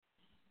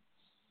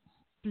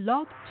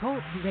Blog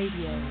Talk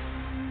Radio.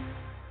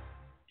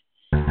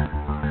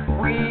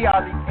 We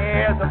are the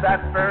heirs of that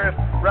first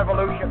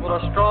revolution. Will a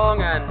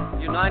strong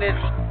and united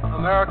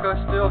America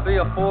still be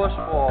a force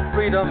for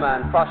freedom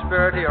and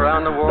prosperity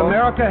around the world?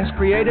 America has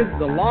created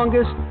the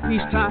longest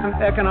peacetime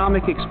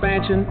economic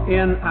expansion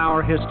in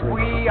our history.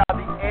 We are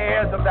the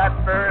heirs of that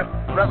first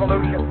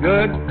revolution.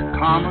 Good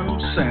common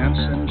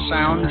sense and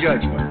sound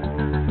judgment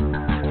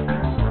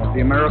of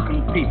the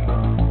American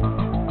people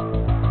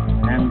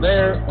and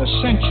their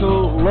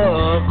essential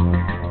love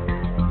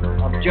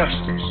of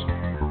justice.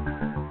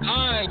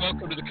 Hi,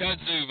 welcome to the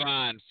Kudzu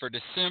Vine for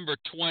December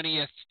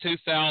 20th,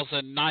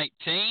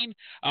 2019.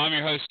 I'm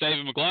your host,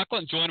 David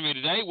McLaughlin. Joining me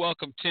today,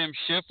 welcome Tim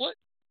Shiflett.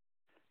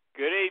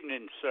 Good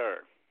evening, sir.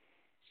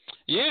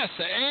 Yes,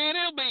 and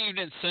it'll be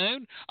evening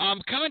soon.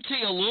 I'm coming to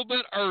you a little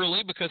bit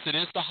early because it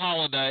is the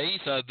holidays.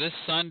 This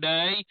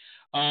Sunday,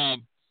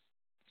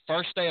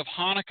 first day of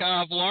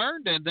Hanukkah, I've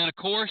learned. And then, of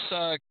course,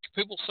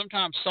 people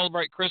sometimes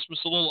celebrate Christmas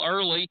a little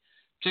early,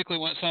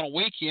 particularly when it's on a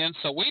weekend.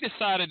 So we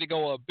decided to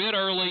go a bit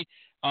early.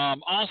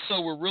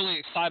 Also, we're really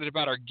excited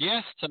about our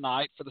guest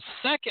tonight for the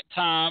second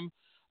time,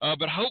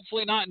 but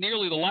hopefully not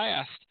nearly the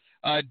last.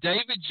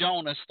 David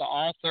Jonas, the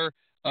author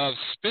of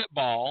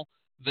Spitball,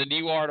 The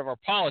New Art of Our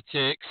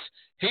Politics.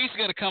 He's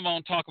going to come on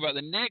and talk about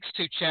the next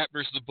two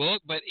chapters of the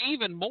book, but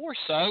even more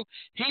so,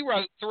 he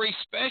wrote three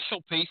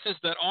special pieces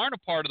that aren't a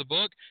part of the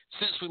book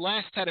since we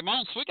last had him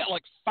on. So we got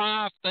like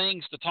 5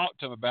 things to talk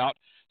to him about.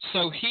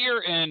 So here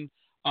in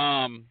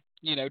 20,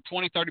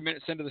 30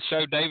 minutes into the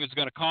show, David's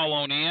going to call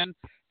on in,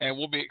 and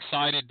we'll be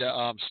excited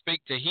to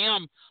speak to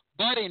him.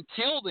 But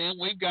until then,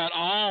 we've got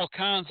all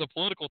kinds of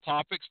political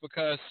topics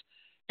because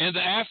in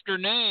the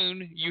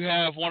afternoon, you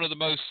have one of the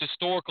most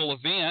historical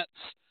events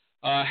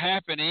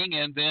happening,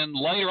 and then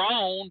later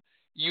on,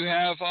 you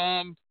have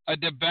a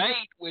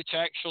debate which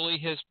actually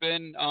has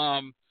been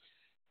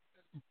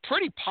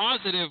pretty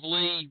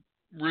positively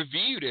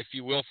reviewed, if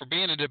you will, for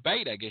being a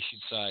debate, I guess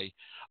you'd say.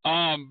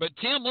 But,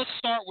 Tim, let's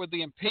start with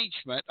the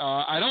impeachment.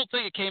 I don't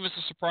think it came as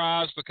a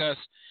surprise because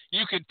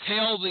you could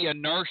tell the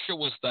inertia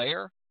was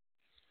there.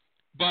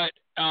 But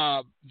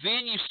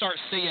then you start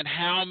seeing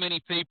how many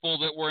people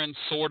that were in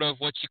sort of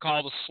what you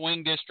call the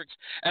swing districts.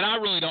 And I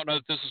really don't know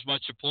that this is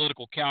much of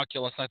political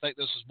calculus. I think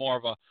this is more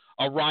of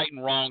a right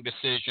and wrong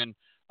decision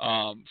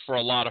for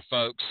a lot of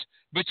folks.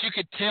 But you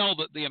could tell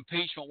that the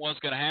impeachment was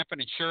going to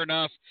happen. And sure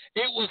enough,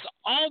 it was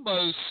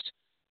almost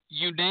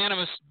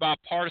unanimous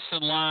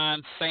bipartisan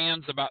lines,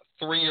 sans about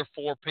 3 or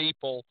 4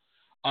 people,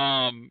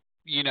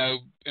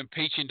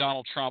 impeaching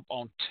Donald Trump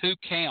on 2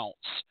 counts.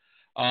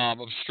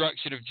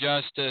 Obstruction of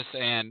justice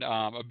and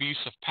abuse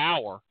of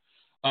power.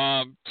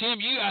 Tim,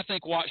 you, I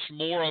think, watched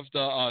more of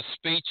the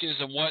speeches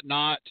and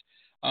whatnot.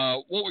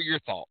 What were your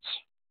thoughts?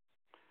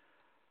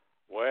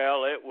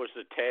 Well, it was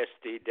a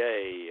testy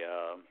day,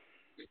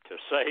 to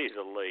say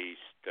the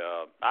least.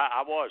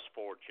 I was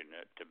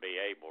fortunate to be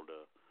able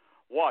to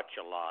watch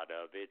a lot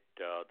of it.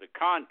 The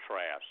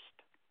contrast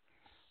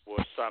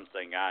was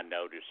something I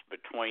noticed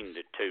between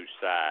the two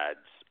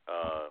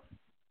sides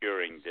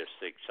during this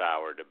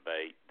 6-hour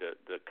debate.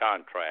 The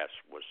contrast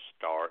was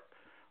stark.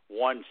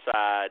 One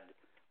side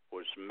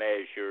was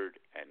measured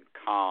and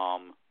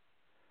calm,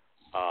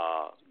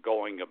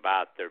 going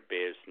about their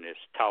business,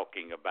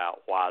 talking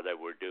about why they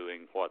were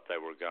doing what they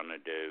were going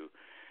to do.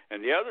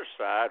 And the other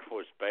side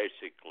was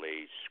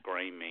basically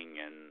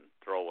screaming and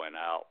throwing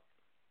out,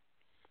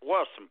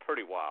 some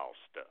pretty wild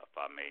stuff.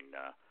 I mean,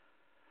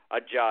 I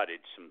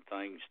jotted some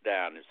things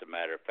down, as a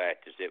matter of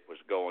fact, as it was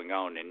going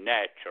on, and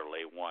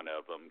naturally one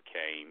of them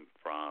came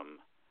from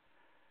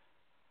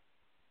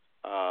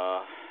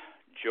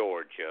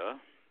Georgia,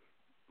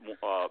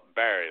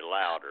 Barry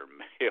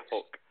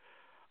Loudermilk,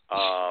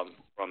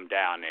 from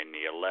down in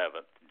the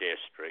 11th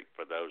District,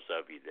 for those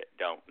of you that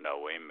don't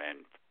know him,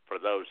 and for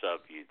those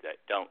of you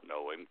that don't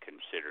know him,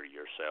 consider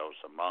yourselves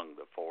among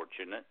the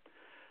fortunate.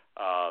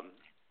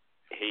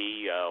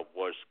 He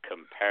was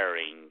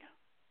comparing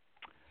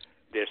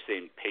this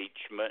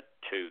impeachment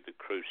to the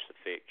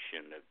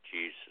crucifixion of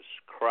Jesus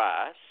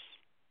Christ.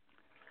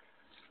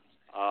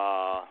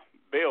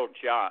 Bill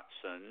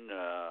Johnson,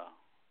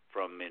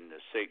 from in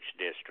the 6th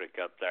District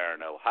up there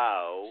in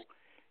Ohio,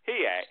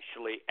 he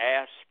actually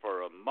asked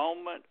for a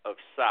moment of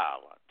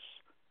silence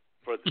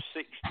for the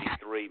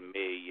 63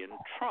 million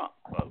Trump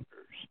voters.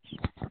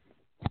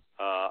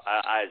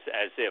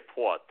 As if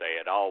they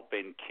had all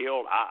been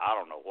killed. I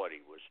don't know what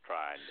he was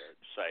trying to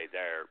say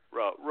there.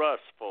 Russ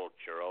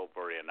Fulcher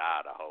over in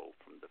Idaho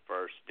from the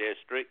 1st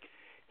District,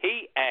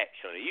 he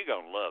actually, you're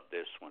going to love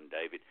this one,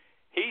 David,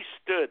 he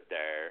stood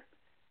there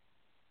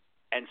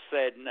and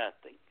said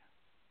nothing.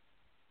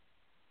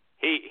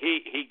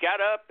 He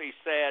got up, he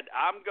said,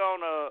 I'm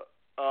going to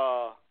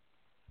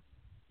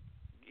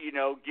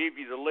give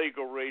you the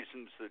legal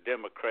reasons the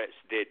Democrats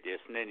did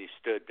this, and then he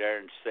stood there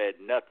and said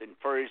nothing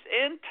for his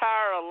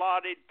entire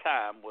allotted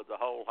time with the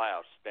whole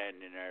House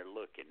standing there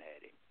looking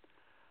at him.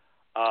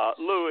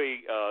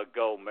 Louis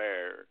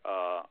Gohmert,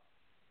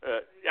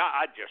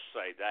 I just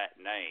say that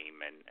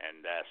name,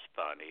 and that's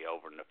funny,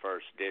 over in the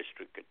 1st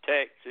District of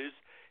Texas,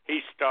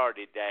 he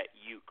started that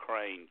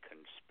Ukraine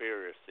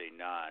conspiracy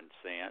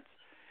nonsense.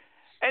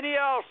 And he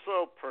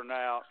also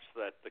pronounced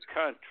that the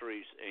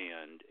country's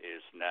end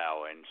is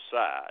now in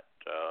sight.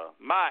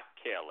 Mike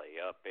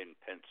Kelly up in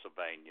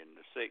Pennsylvania in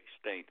the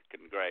 16th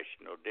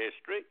Congressional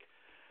District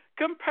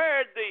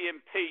compared the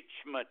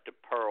impeachment to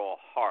Pearl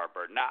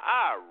Harbor. Now,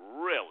 I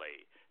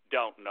really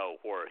don't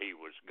know where he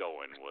was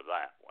going with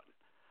that one.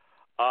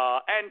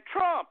 And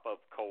Trump,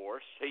 of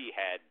course, he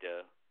had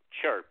to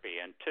chirp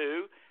in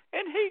too,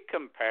 and he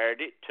compared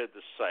it to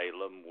the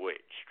Salem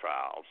witch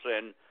trials.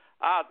 And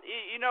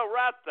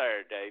right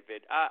there,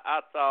 David,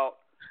 I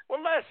thought,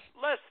 well,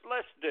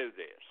 let's do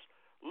this.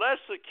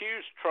 Let's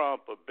accuse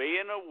Trump of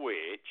being a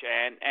witch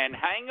and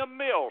hang a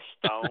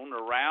millstone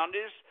around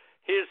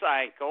his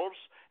ankles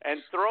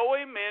and throw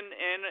him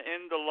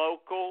in the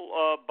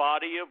local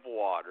body of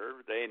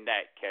water, in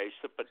that case,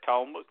 the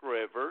Potomac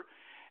River.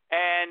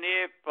 And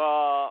if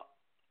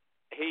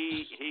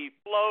he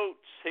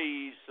floats,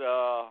 he's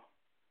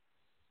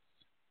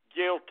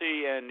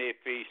guilty, and if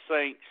he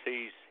sinks,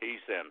 he's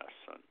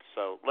innocent.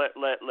 So let's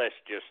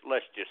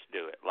just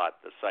do it like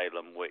the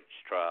Salem witch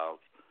trials.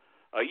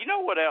 You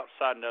know what else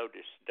I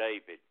noticed,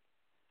 David?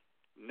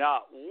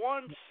 Not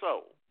one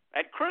soul,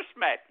 and Chris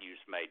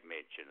Matthews made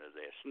mention of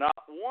this. Not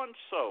one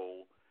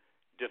soul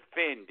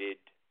defended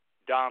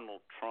Donald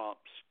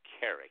Trump's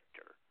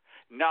character.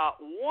 Not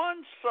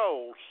one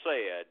soul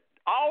said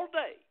all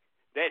day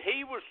that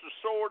he was the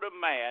sort of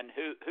man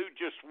who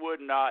just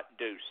would not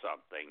do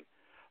something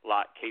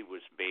like he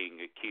was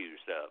being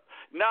accused of.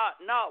 Not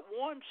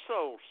one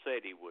soul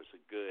said he was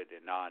a good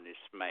and honest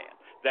man.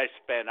 They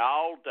spent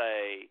all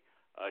day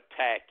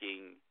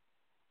attacking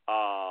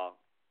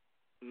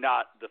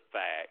not the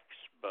facts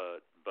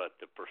but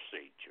the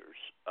procedures.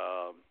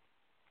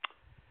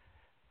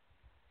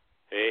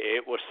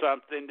 It was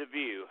something to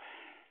view.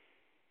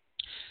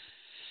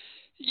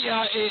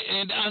 Yeah,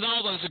 and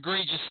all those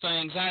egregious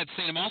things, I had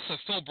seen him. Also,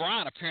 Phil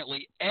Bryant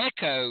apparently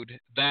echoed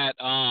that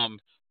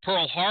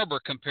Pearl Harbor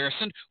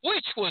comparison,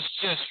 which was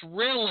just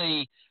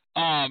really,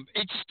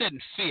 it just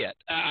didn't fit.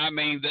 I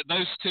mean, that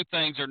those two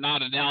things are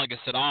not analogous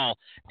at all.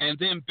 And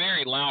then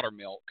Barry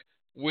Loudermilk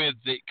with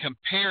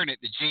comparing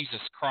it to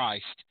Jesus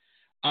Christ.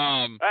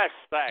 That's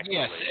exactly.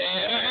 Yes,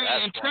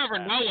 and Trevor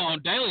Noah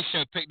on Daily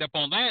Show picked up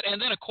on that,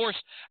 and then of course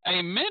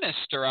a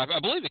minister, I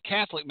believe a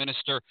Catholic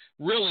minister,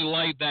 really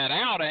laid that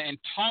out and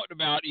talked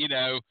about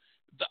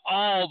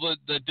all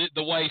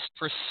the ways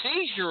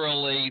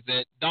procedurally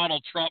that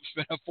Donald Trump's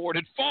been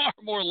afforded far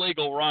more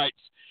legal rights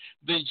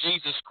than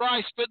Jesus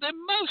Christ. But then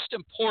most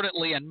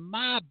importantly, in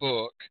my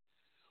book,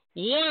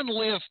 one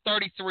lived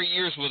 33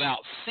 years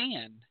without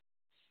sin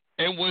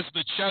and was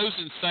the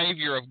chosen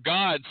Savior of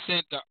God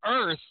sent to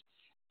earth.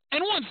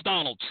 And one's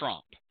Donald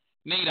Trump.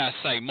 Need I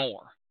say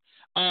more?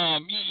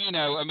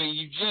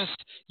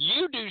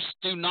 You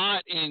do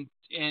not in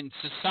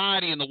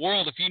society, in the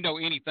world, if you know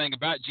anything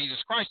about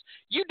Jesus Christ,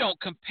 you don't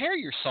compare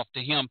yourself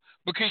to him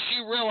because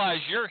you realize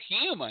you're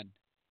human.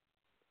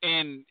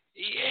 And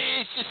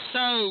it's just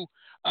so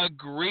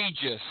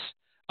egregious,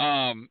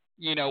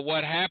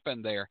 what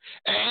happened there.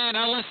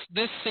 And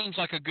this seems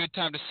like a good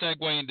time to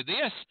segue into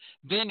this.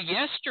 Then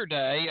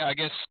yesterday, I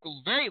guess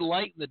very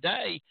late in the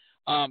day,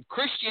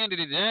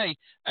 Christianity Today,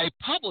 a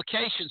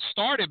publication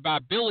started by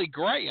Billy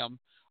Graham,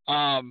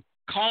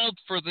 called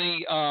for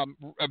the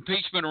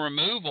impeachment and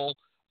removal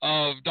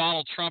of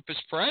Donald Trump as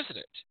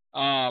president.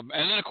 And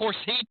then, of course,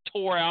 he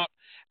tore out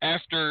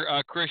after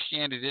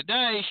Christianity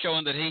Today,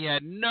 showing that he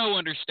had no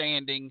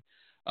understanding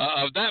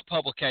of that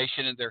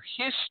publication and their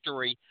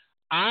history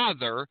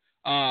either.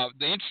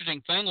 The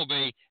interesting thing will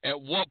be at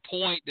what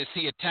point does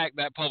he attack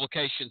that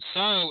publication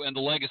and the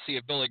legacy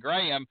of Billy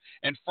Graham,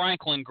 and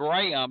Franklin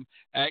Graham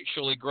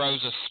actually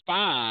grows a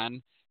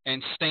spine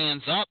and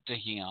stands up to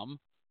him.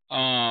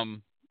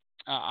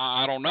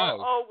 I don't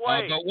know.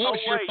 But what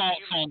was your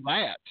thoughts on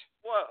that?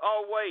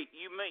 Well, wait.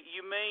 You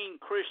mean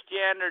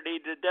Christianity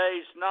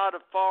Today's not a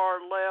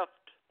far left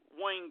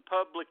wing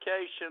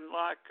publication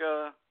like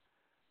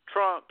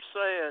Trump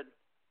said?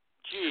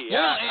 Gee, well,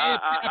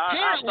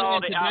 I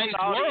thought in today's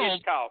world,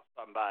 he'd caught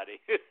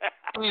somebody.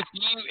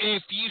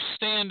 if you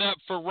stand up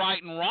for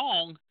right and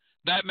wrong,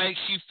 that makes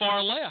you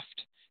far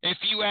left. If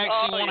you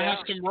actually want to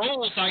have some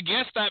rules, I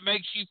guess that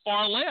makes you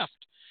far left.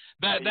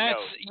 That's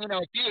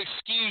if you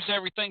excuse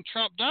everything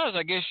Trump does,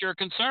 I guess you're a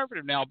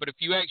conservative now. But if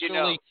you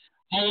actually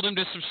hold him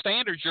to some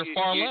standards, you're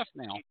far left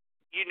now.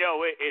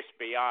 It's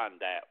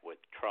beyond that with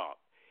Trump.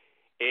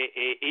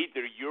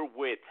 Either you're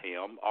with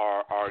him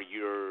or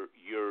you're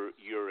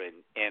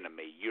an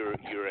enemy.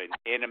 You're an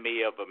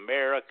enemy of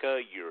America.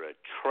 You're a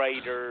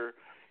traitor.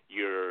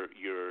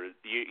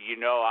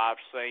 I've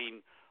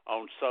seen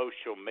on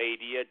social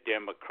media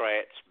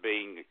Democrats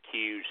being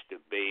accused of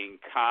being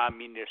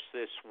communists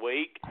this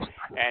week,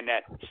 and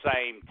at the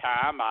same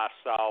time I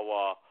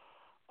saw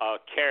a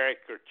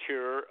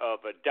caricature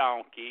of a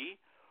donkey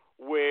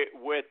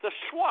with a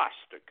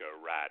swastika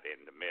right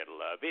in the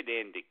middle of it,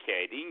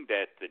 indicating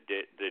that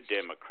the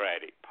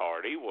Democratic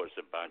Party was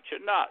a bunch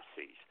of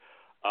Nazis.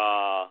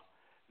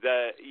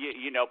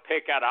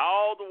 pick out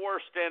all the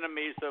worst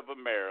enemies of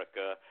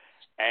America,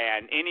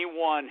 and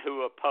anyone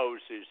who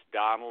opposes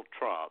Donald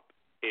Trump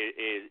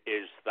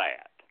is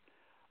that.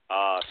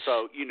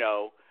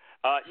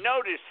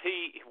 Notice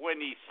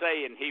when he's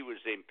saying he was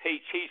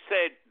impeached, he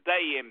said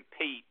they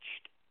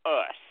impeached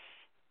us.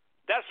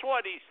 That's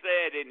what he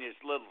said in his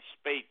little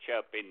speech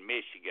up in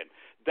Michigan.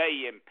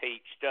 They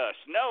impeached us.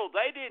 No,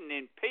 they didn't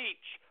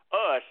impeach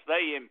us.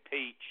 They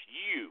impeached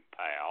you,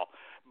 pal.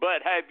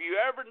 But have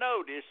you ever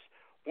noticed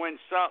when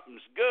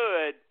something's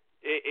good,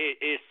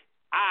 it's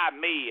I,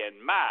 me, and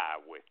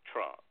my with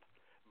Trump.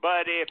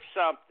 But if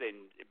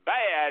something's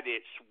bad,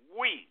 it's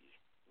we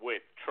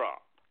with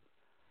Trump.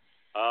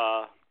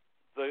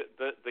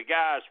 The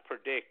guy's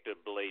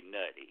predictably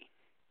nutty.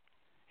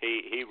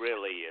 He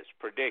really is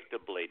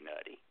predictably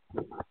nutty.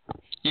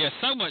 Yeah,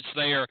 so much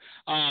there.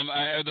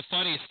 The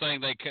funniest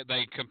thing, they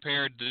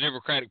compared the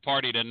Democratic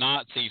Party to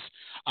Nazis.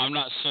 I'm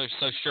not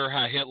so sure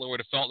how Hitler would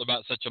have felt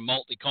about such a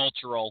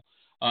multicultural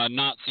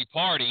Nazi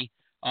party.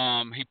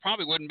 He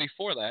probably wouldn't be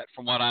for that,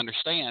 from what I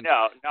understand.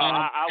 No,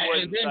 I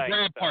wouldn't and then think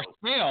Brad so.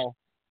 Parscale,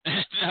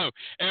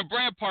 and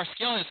Brad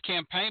Parscale, his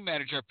campaign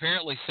manager,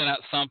 apparently sent out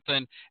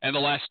something in the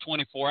last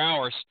 24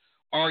 hours.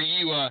 Are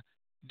you a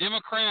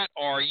Democrat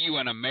or are you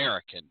an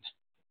American?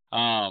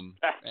 And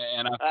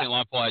I feel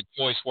I applied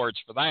choice words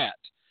for that.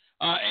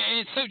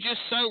 And it's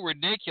so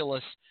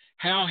ridiculous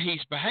how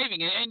he's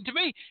behaving. And to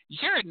me,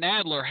 Jared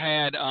Nadler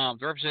had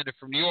the representative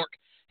from New York.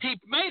 He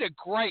made a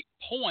great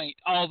point,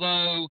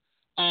 although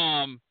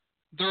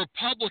the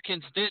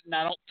Republicans didn't,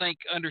 I don't think,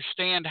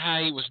 understand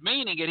how he was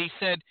meaning it. He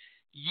said,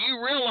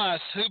 you realize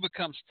who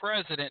becomes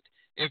president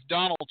if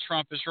Donald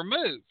Trump is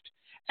removed.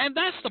 And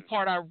that's the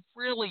part I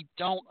really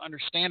don't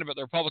understand about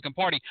the Republican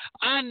Party.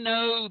 I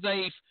know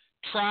they've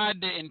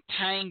tried to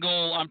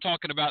entangle, I'm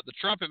talking about the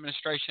Trump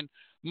administration,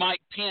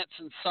 Mike Pence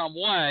in some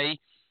way,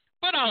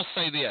 but I'll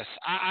say this.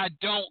 I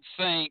don't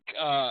think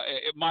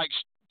Mike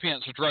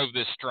Pence drove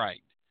this train.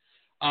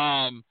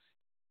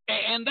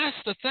 And that's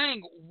the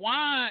thing.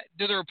 Why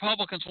do the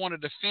Republicans want to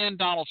defend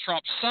Donald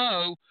Trump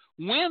so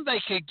when they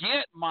could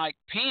get Mike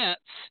Pence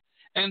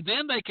and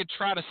then they could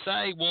try to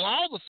say, well,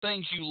 all the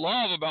things you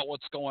love about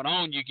what's going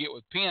on you get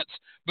with Pence,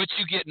 but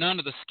you get none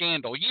of the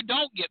scandal. You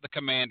don't get the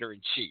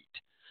commander-in-chief.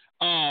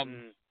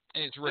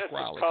 It's Rick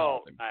Riley. It's a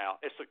cult now.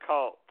 It's a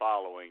cult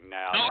following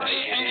now. Oh,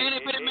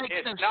 it makes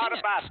it's no not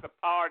sense. about the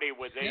party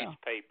with these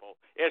people.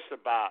 It's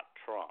about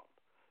Trump.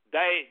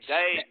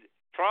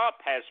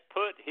 Trump has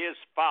put his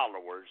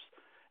followers,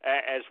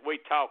 as we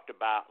talked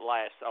about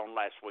on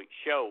last week's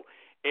show,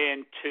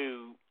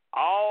 into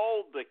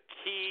all the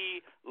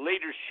key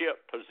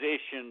leadership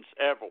positions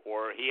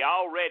everywhere. He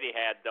already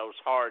had those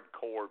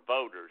hardcore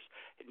voters.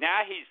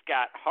 Now he's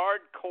got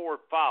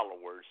hardcore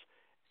followers,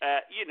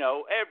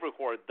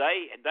 everywhere.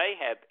 They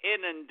have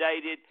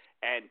inundated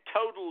and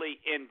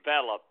totally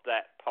enveloped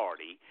that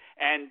party,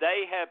 and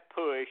they have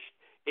pushed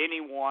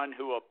anyone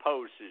who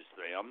opposes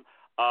them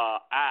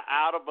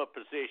out of a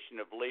position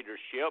of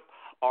leadership,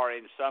 or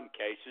in some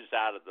cases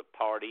out of the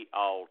party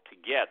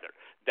altogether.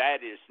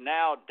 That is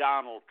now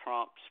Donald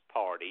Trump's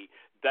party.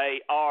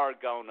 They are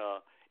going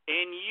to,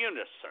 in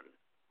unison,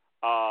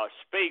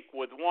 speak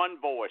with one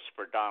voice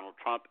for Donald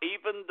Trump,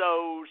 even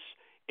those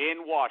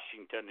in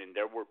Washington, and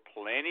there were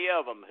plenty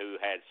of them who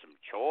had some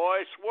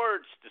choice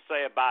words to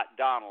say about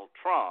Donald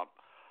Trump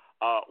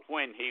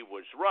when he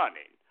was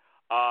running,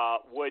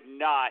 would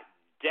not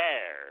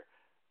dare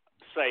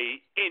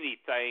say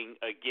anything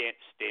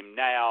against him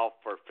now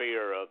for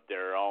fear of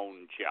their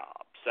own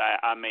jobs.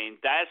 I mean,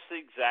 that's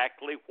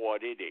exactly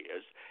what it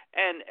is,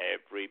 and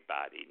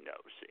everybody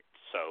knows it.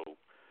 So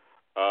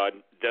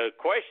the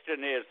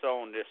question is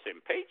on this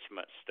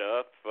impeachment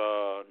stuff,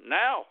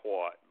 now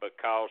what?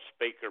 Because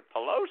Speaker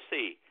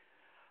Pelosi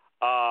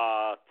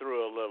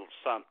threw a little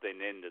something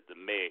into the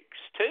mix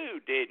too,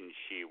 didn't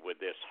she, with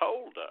this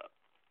holdup?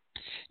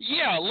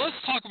 Yeah,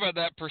 let's talk about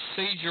that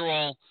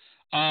procedural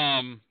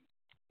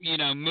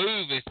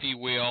move, if you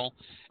will.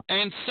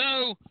 And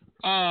so,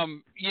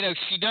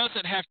 she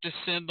doesn't have to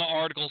send the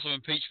articles of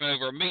impeachment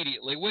over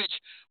immediately, which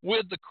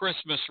with the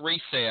Christmas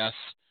recess,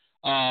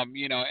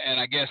 and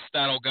I guess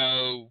that'll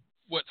go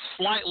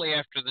slightly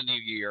after the new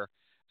year.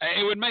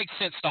 It would make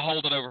sense to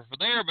hold it over for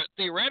there, but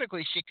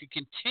theoretically she could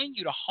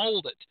continue to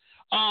hold it.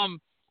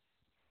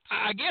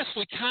 I guess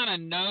we kind of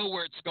know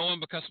where it's going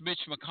because Mitch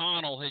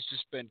McConnell has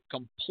just been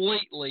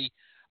completely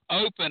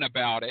open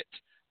about it.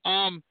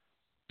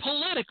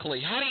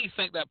 Politically, how do you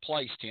think that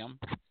plays, Tim?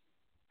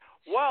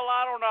 Well,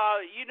 I don't know.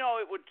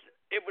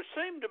 It would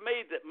seem to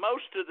me that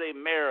most of the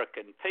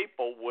American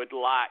people would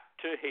like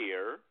to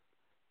hear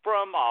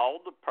from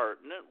all the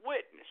pertinent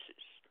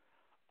witnesses.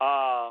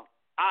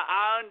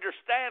 I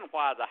understand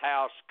why the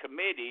House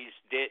committees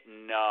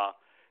didn't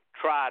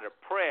try to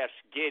press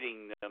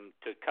getting them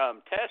to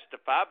come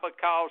testify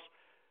because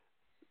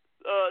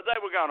they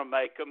were going to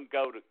make them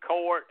go to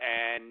court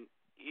and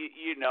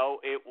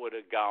it would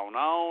have gone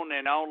on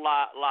and on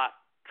like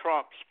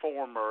Trump's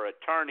former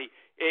attorney.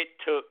 It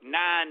took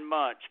 9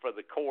 months for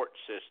the court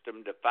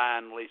system to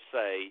finally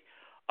say,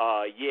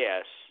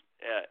 yes,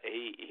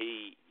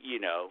 he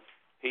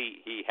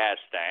has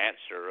to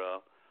answer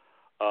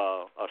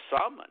a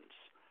summons.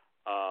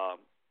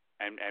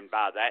 And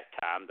by that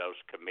time, those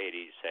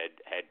committees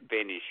had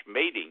finished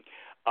meeting.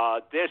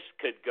 This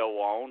could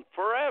go on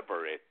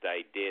forever if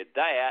they did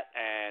that,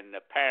 and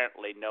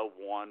apparently no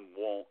one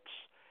wants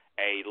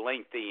a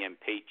lengthy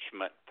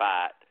impeachment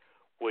fight,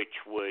 which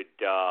would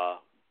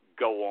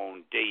go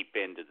on deep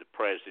into the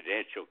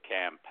presidential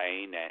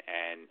campaign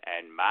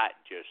and might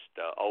just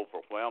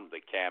overwhelm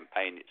the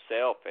campaign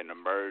itself and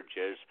emerge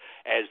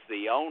as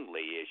the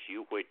only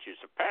issue, which is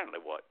apparently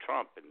what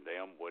Trump and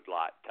them would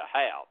like to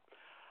have.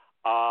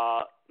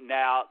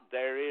 Now,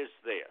 there is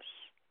this.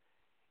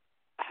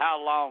 How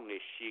long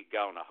is she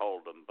going to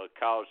hold them?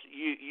 Because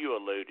you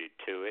alluded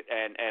to it,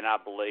 and I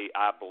believe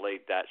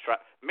that's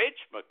right. Mitch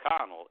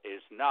McConnell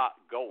is not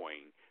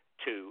going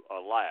to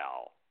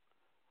allow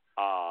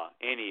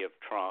any of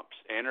Trump's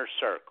inner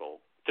circle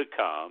to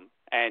come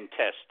and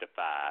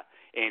testify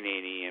in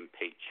any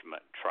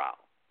impeachment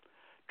trial.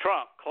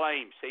 Trump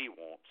claims he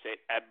wants it,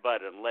 but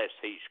unless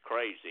he's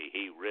crazy,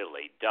 he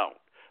really don't.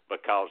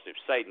 Because if,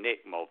 say,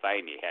 Nick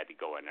Mulvaney had to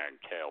go in there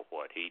and tell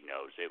what he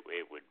knows, it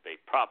would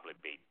probably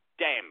be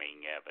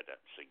damning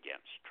evidence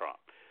against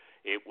Trump.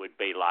 It would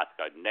be like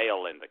a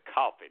nail in the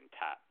coffin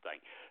type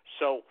thing.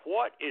 So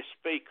what is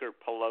Speaker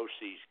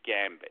Pelosi's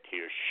gambit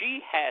here?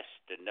 She has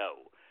to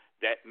know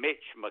that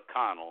Mitch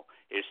McConnell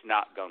is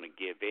not going to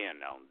give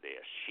in on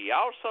this. She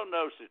also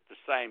knows at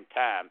the same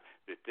time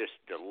that this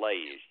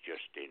delay is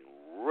just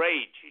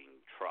enraging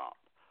Trump.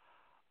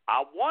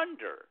 I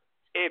wonder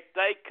if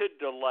they could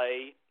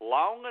delay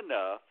long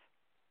enough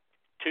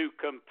to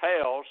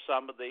compel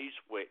some of these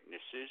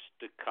witnesses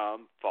to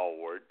come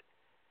forward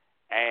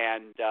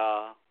and,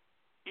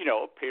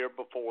 appear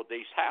before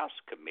these House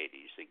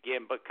committees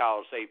again,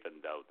 because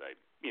even though the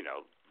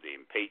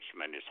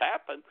impeachment has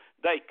happened,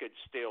 they could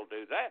still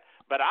do that.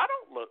 But I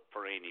don't look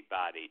for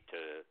anybody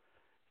to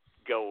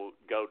go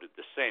to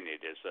the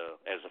Senate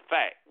as a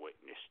fact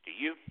witness. Do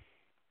you?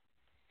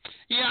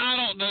 Yeah, I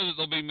don't know that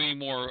there'll be many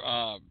more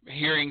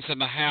hearings in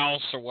the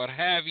House or what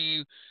have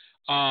you.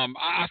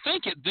 I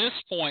think at this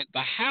point,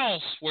 the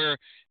House, where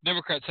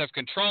Democrats have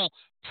control,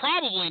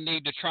 probably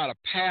need to try to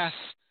pass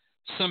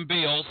some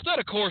bills that,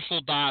 of course,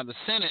 will die in the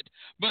Senate,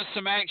 but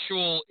some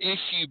actual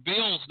issue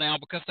bills now,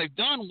 because they've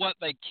done what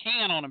they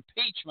can on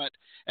impeachment,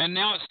 and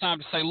now it's time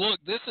to say, look,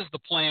 this is the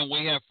plan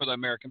we have for the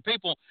American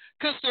people,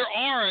 because there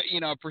are,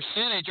 a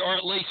percentage, or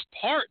at least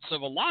parts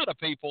of a lot of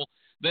people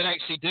that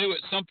actually do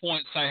at some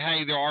point say,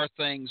 hey, there are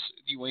things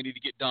we need to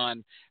get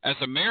done as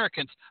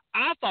Americans.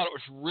 I thought it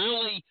was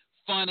really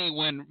funny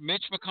when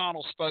Mitch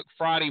McConnell spoke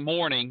Friday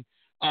morning,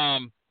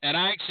 and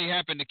I actually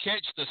happened to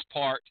catch this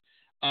part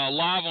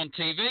live on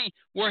TV,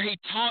 where he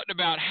talked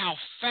about how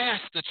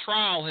fast the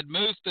trial had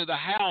moved through the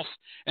House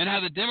and how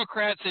the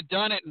Democrats had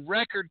done it in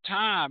record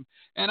time.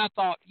 And I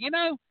thought,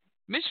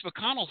 Mitch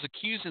McConnell's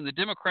accusing the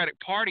Democratic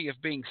Party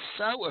of being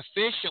so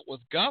efficient with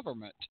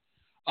government.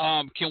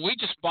 Can we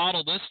just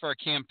bottle this for a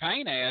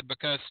campaign ad?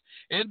 Because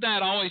isn't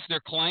that always their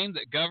claim,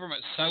 that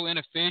government's so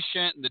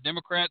inefficient and the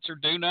Democrats are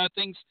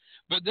do-nothings?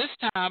 But this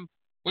time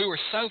we were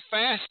so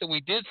fast and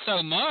we did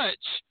so much.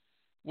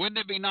 Wouldn't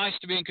it be nice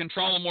to be in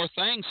control of more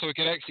things so we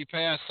could actually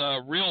pass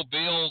real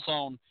bills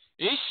on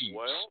issues?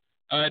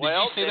 Did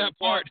you see that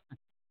part?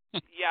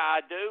 Yeah,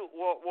 I do.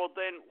 Well,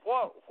 then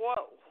what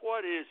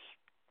is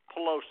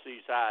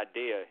Pelosi's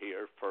idea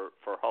here for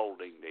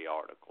holding the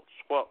articles?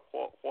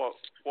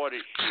 What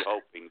is she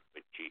hoping to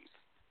achieve?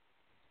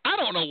 I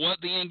don't know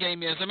what the end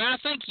game is. I mean, I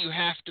think you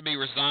have to be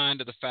resigned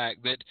to the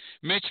fact that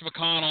Mitch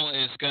McConnell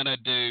is going to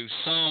do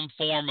some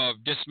form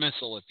of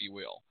dismissal, if you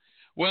will.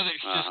 Whether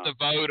it's just a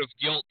vote of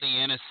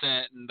guilty,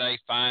 innocent, and they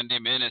find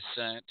him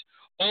innocent,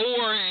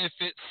 or if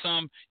it's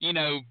some,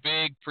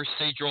 big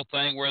procedural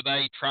thing where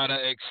they try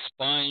to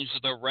expunge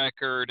the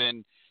record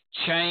and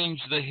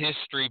change the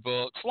history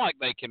books, like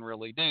they can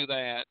really do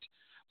that.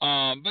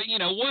 But,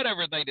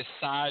 whatever they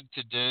decide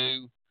to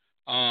do,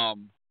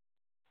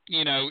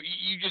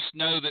 you just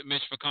know that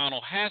Mitch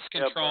McConnell has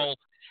control.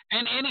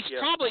 And he's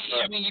probably,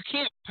 you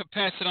can't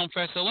pass it on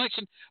past the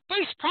election, but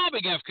he's probably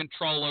going to have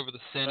control over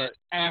the Senate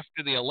after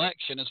the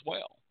election as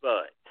well.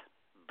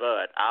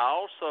 But I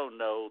also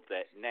know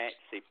that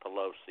Nancy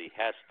Pelosi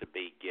has to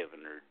be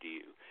given her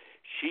due.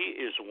 She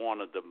is one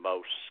of the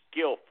most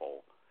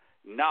skillful,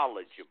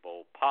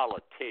 knowledgeable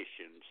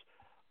politicians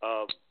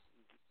of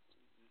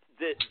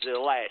the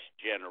last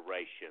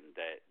generation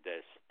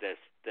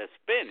that's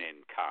been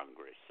in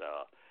Congress.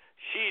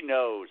 She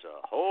knows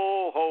a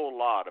whole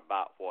lot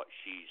about what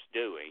she's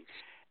doing,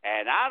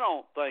 and I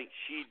don't think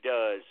she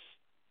does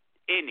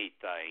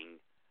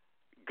anything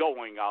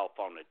going off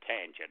on a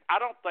tangent. I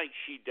don't think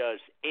she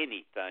does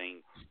anything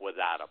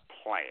without a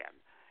plan,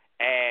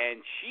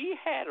 and she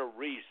had a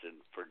reason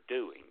for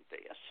doing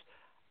this.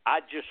 I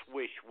just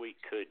wish we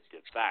could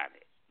define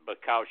it,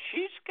 because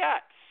she's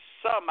got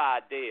some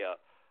idea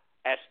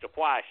as to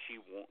why she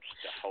wants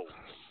to hold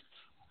it.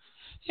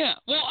 Yeah,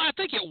 well, I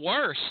think at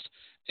worst,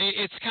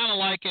 it's kind of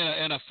like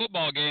in a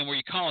football game where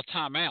you call a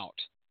timeout.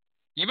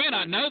 You may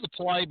not know the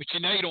play, but you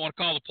know you don't want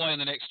to call the play in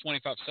the next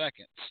 25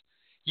 seconds.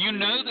 You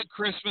know that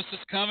Christmas is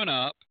coming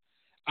up.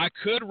 I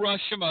could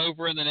rush them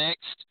over in the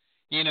next,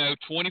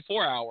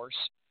 24 hours,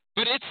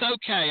 but it's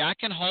okay. I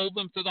can hold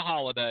them through the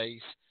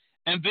holidays.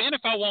 And then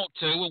if I want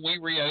to, when we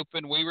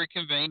reopen, we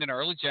reconvene in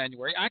early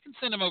January, I can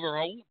send them over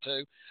if I want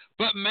to.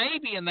 But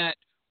maybe in that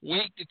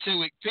week to 2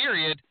 week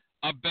period,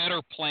 a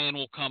better plan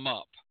will come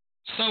up.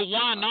 So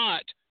why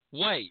not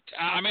wait?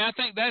 I mean, I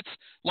think that's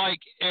like,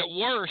 at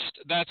worst,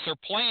 that's their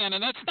plan.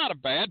 And that's not a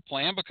bad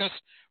plan, because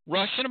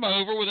rushing them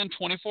over within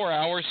 24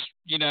 hours,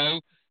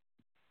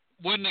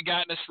 wouldn't have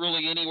gotten us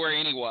really anywhere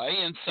anyway.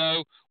 And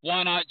so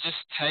why not just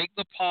take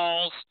the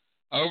pause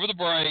over the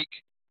break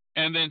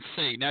and then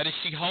see? Now, does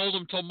she hold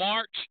them till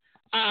March?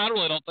 I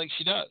really don't think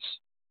she does.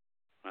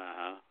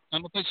 I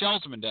don't think she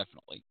holds them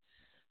indefinitely.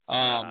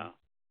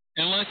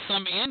 Unless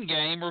some end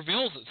game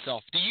reveals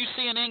itself. Do you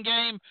see an end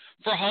game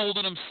for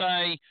holding them,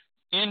 say,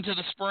 into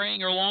the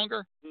spring or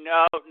longer?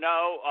 No.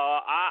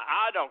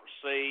 I don't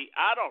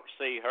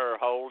see her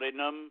holding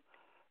them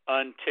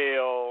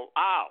until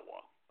Iowa.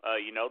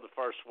 The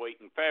first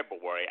week in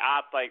February.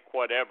 I think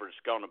whatever's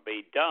going to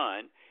be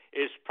done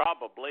is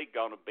probably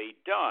going to be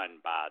done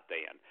by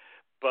then.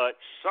 But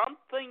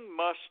something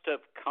must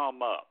have come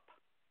up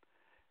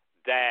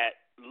that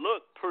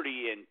looked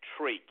pretty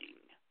intriguing.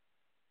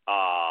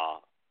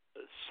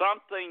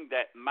 Something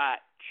that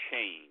might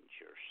change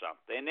or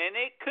something. And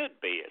it could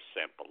be as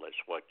simple as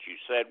what you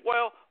said.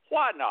 Well,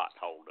 why not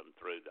hold them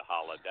through the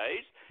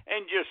holidays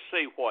and just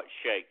see what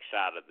shakes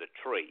out of the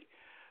tree?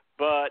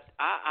 But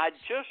I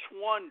just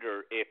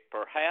wonder if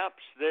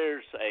perhaps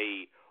there's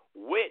a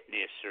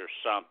witness or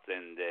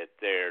something that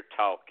they're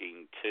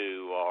talking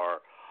to, or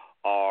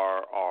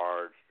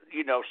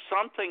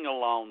something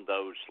along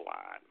those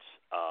lines.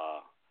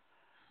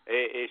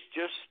 It's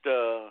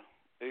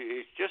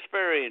just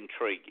very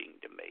intriguing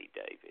to me,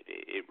 David.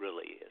 It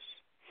really is.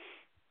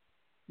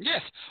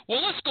 Yes.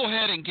 Well, let's go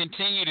ahead and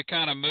continue to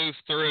kind of move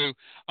through.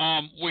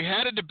 We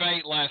had a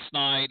debate last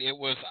night. It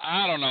was,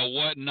 I don't know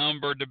what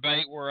number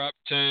debate we're up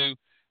to.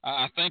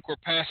 I think we're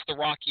past the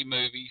Rocky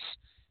movies,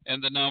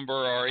 and the number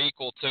are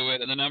equal to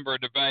it, and the number of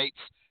debates.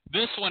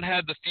 This one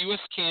had the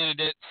fewest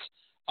candidates,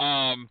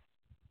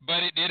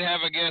 but it did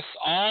have, I guess,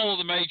 all of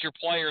the major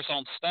players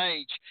on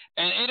stage.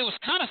 And it was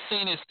kind of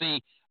seen as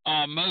the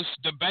most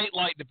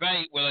debate-like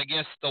debate, with, I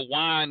guess, the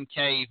wine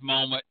cave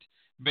moment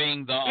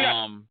being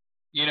the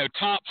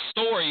top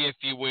story, if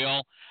you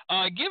will.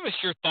 Give us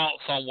your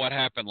thoughts on what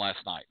happened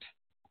last night.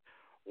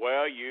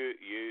 Well, you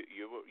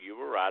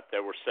were right.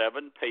 There were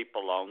 7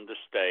 people on the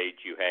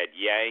stage. You had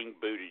Yang,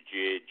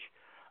 Buttigieg,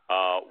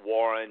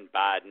 Warren,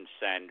 Biden,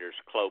 Sanders,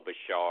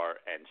 Klobuchar,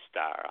 and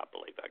Steyer. I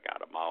believe I got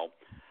them all.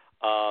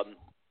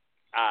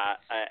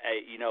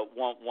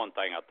 One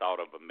thing I thought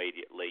of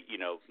immediately,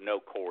 no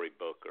Cory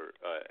Booker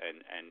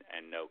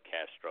and no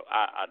Castro.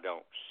 I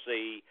don't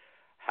see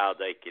how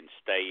they can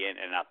stay in,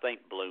 and I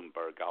think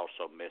Bloomberg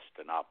also missed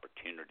an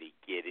opportunity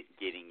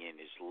getting in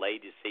as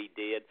late as he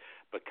did,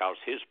 because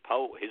his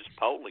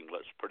polling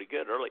looks pretty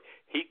good early.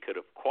 He could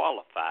have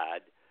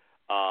qualified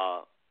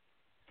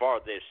for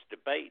this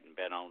debate and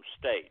been on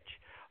stage.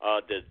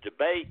 The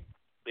debate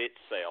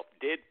itself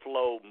did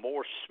flow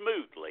more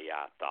smoothly,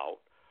 I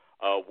thought,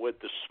 with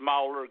the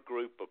smaller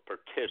group of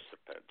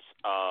participants.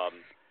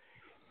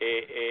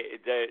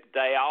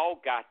 They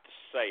all got to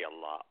say a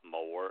lot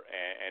more,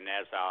 and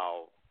as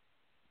I'll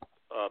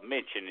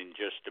mention in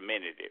just a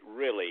minute, it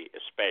really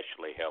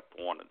especially helped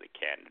one of the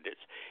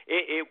candidates.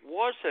 It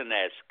wasn't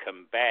as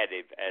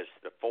combative as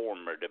the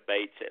former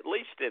debates, at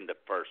least in the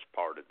first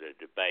part of the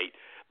debate,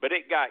 but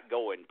it got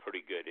going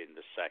pretty good in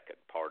the second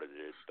part of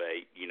the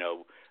debate.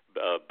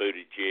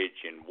 Buttigieg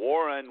and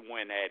Warren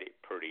went at it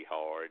pretty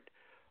hard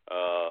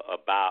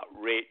about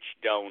rich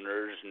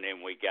donors, and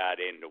then we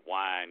got into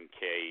wine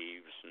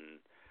caves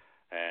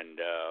and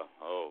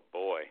oh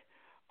boy,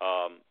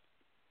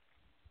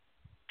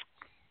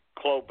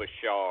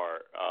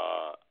 Klobuchar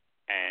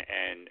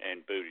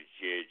and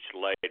Buttigieg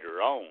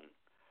later on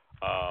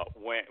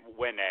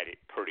went at it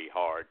pretty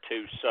hard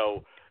too.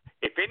 So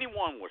if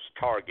anyone was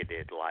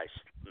targeted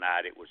last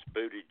night, it was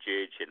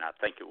Buttigieg, and I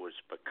think it was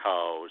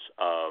because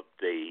of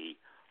the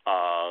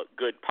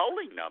good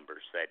polling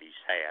numbers that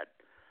he's had,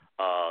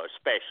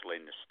 especially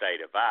in the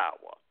state of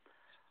Iowa.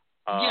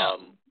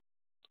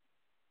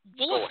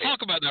 Well, let's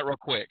talk about that real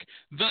quick.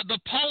 The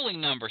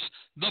polling numbers.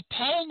 The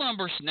poll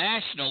numbers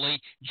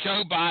nationally,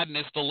 Joe Biden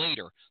is the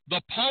leader.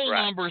 The poll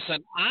numbers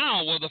in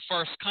Iowa, the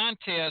first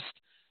contest,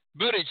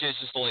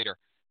 Buttigieg is the leader.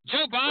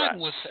 Joe Biden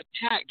was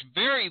attacked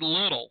very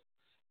little.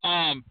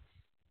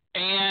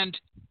 And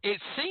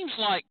it seems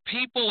like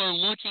people are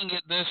looking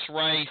at this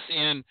race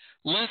in,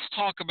 let's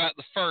talk about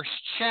the first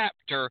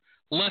chapter,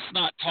 let's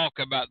not talk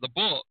about the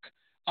book.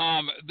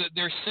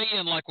 They're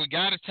seeing like we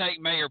got to take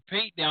Mayor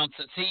Pete down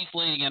since he's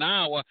leading in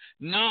Iowa,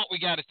 not we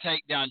got to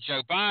take down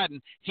Joe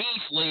Biden.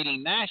 He's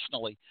leading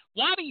nationally.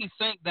 Why do you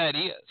think that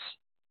is?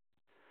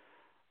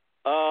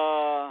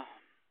 Well,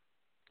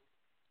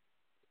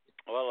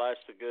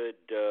 that's a good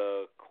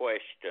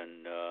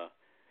question.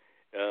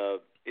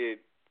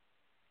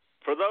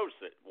 for those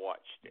that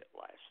watched it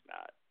last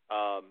night,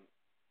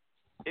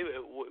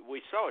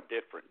 we saw a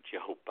different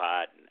Joe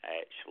Biden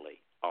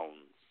actually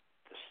on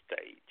the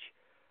stage.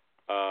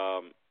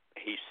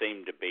 He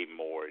seemed to be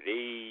more at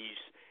ease.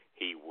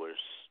 He was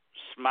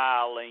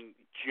smiling,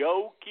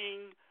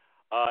 joking.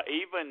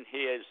 Even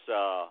his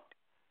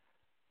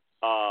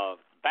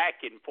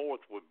back and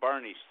forth with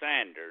Bernie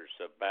Sanders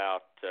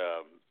about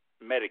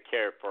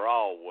Medicare for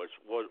all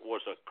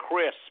was a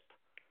crisp,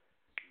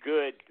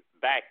 good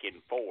back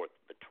and forth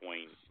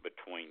between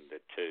the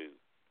two.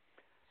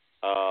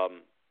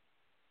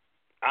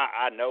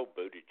 I know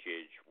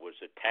Buttigieg was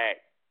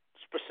attacked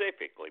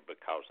specifically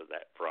because of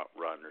that front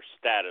runner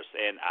status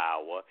in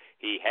Iowa.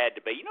 He had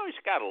to be. You know,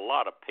 he's got a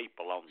lot of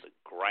people on the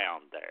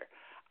ground there.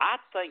 I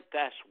think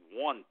that's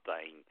one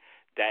thing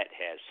that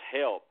has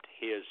helped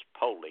his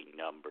polling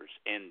numbers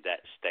in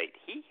that state.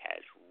 He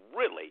has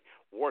really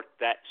worked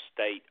that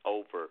state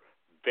over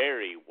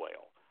very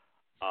well.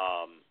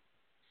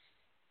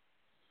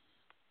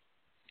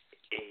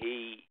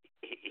 He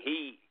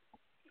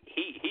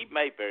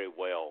may very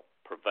well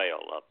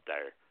prevail up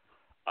there,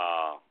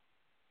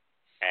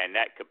 and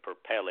that could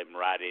propel him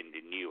right into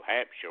New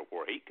Hampshire,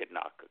 where he could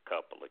knock a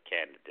couple of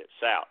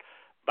candidates out.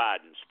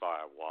 Biden's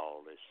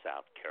firewall is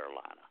South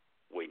Carolina.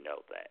 We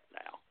know that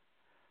now.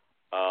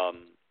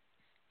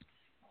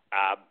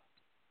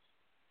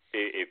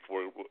 If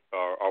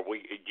are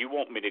we? Do you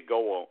want me to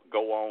go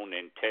on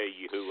and tell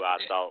you who I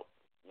thought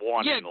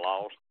won and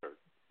lost? Or?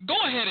 Go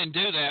ahead and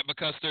do that,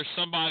 because there's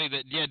somebody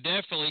that,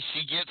 definitely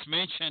she gets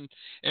mentioned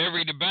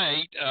every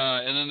debate,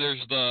 and then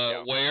there's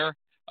the where.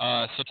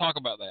 So talk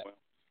about that.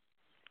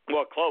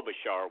 Well,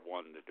 Klobuchar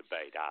won the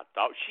debate, I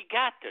thought. She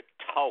got to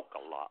talk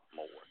a lot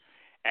more.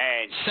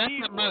 And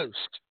second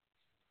most.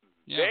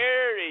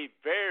 Very,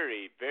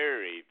 very,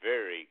 very,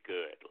 very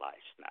good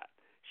last night.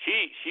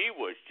 She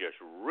was just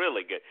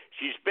really good.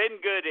 She's been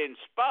good in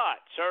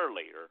spots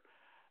earlier,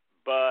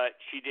 but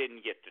she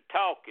didn't get to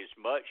talk as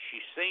much.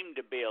 She seemed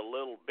to be a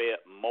little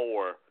bit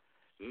more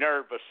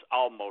nervous,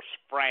 almost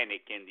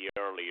frantic in the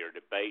earlier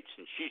debates,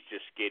 and she's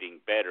just getting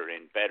better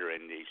and better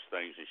in these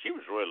things, and she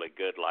was really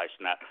good last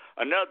night.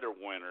 Another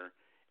winner,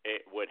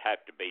 it would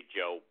have to be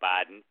Joe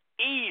Biden,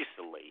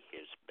 easily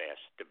his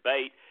best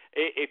debate.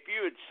 If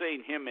you had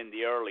seen him in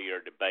the earlier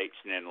debates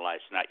and then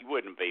last night, you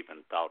wouldn't have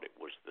even thought it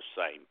was the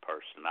same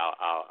person.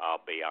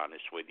 I'll be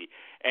honest with you.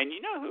 And you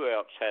know who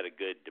else had a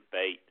good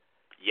debate?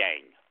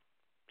 Yang.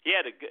 He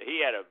had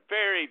a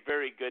very,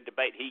 very good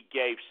debate. He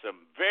gave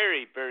some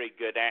very, very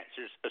good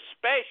answers,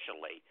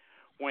 especially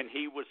when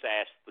he was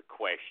asked the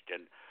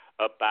question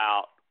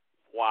about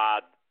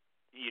why,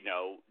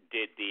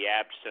 did the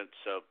absence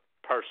of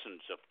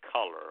persons of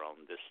color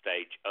on the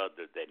stage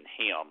other than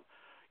him,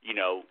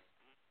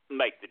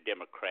 make the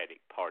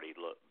Democratic Party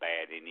look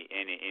bad, and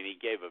he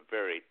gave a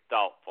very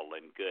thoughtful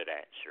and good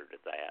answer to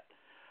that.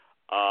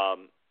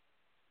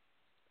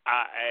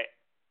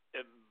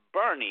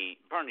 Bernie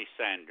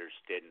Sanders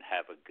didn't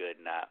have a good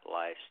night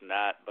last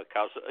night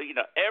because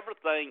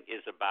everything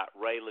is about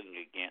railing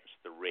against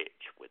the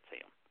rich with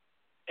him.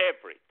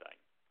 Everything.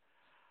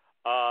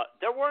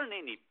 There weren't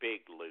any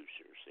big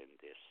losers in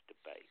this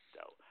debate,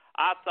 though.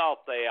 I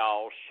thought they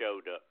all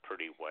showed up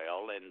pretty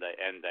well, and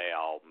they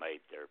all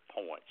made their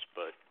points.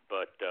 But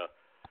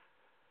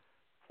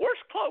where's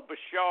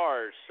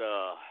Klobuchar's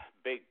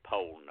big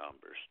poll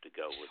numbers to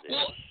go with this?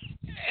 Well,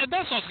 and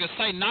that's what I was going to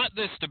say. Not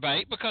this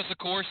debate, because of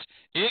course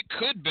it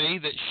could be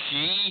that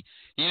she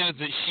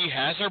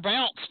has her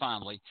bounce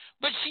finally.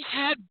 But she's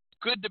had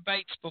good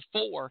debates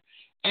before,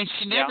 and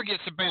she never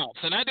gets a bounce.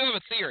 And I do have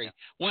a theory.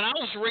 When I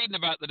was reading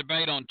about the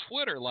debate on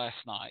Twitter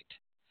last night,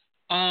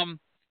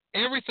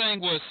 everything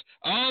was,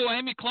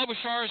 Amy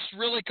Klobuchar is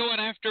really going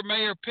after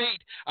Mayor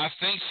Pete. I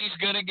think she's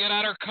going to get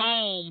out her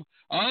comb.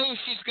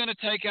 She's going to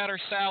take out her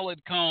salad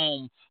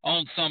comb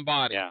on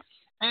somebody. Yeah.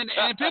 And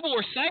people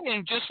were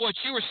saying just what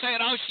you were saying,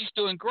 she's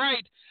doing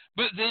great,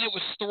 but then it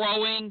was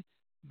throwing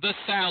the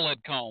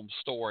salad comb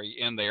story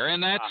in there.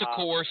 And that's, of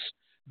course,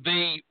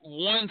 the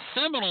one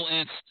seminal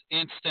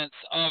instance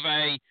of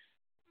a,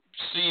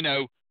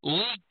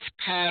 leaked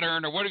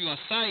pattern, or whatever you want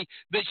to say,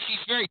 that she's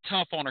very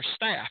tough on her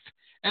staff.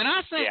 And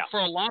I think for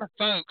a lot of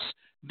folks,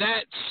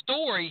 that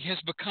story has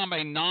become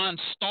a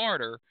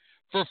non-starter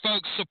for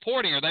folks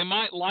supporting her. They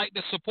might like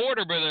to support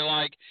her, but they're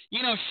like,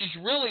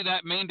 she's really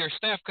that mean to her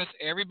staff, because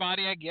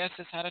everybody, I guess,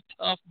 has had a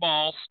tough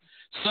boss,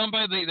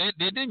 somebody they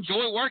didn't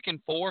enjoy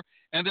working for,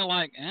 and they're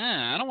like,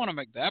 I don't want to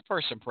make that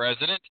person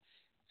president.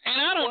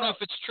 And I don't know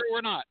if it's true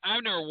or not.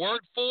 I've never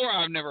worked for her.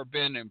 I've never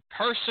been in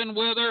person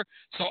with her.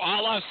 So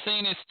all I've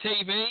seen is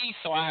TV,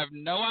 so I have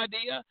no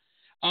idea.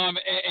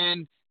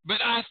 But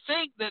I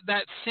think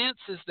that sense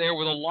is there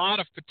with a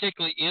lot of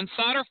particularly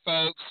insider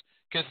folks,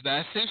 because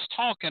that's who's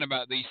talking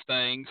about these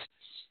things,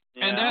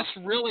 and that's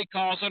really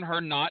causing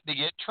her not to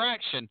get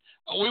traction.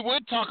 We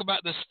would talk about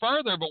this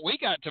further, but we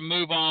got to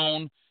move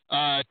on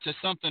to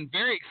something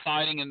very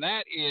exciting, and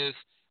that is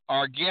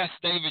our guest,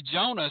 David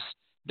Jonas.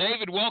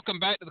 David, welcome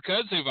back to the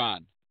Kudzu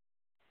Vine.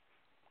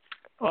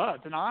 Well,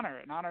 it's an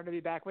honor to be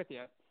back with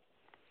you.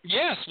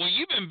 Yes, well,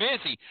 you've been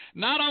busy.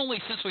 Not only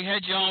since we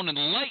had you on in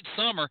the late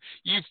summer,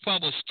 you've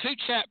published 2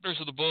 chapters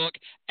of the book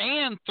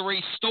and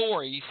 3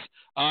 stories,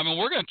 and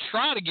we're going to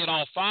try to get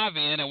all 5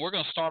 in, and we're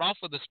going to start off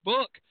with this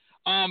book.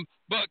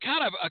 But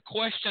kind of a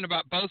question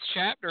about both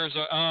chapters.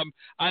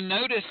 I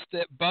noticed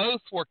that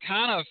both were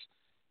kind of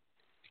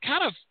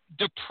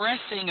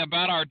depressing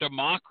about our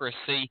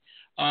democracy,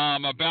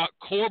 about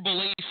core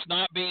beliefs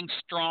not being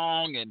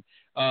strong, and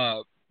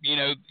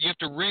you have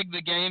to rig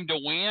the game to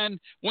win.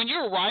 When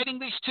you were writing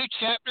these 2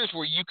 chapters,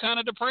 were you kind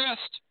of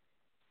depressed?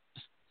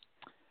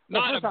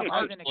 Well,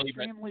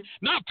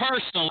 Not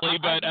personally,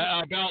 but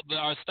about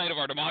the state of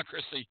our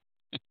democracy.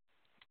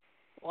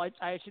 Well,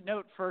 I should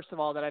note, first of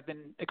all, that I've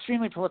been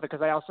extremely prolific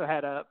because I also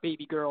had a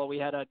baby girl. We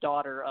had a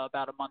daughter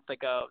about a month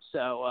ago,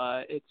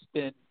 so it's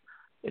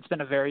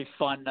been a very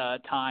fun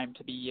time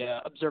to be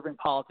observing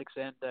politics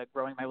and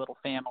growing my little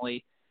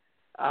family.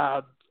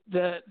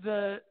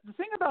 The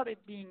thing about it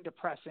being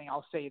depressing,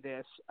 I'll say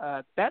this,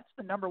 that's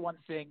the number one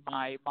thing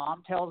my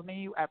mom tells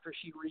me after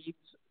she reads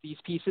these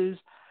pieces.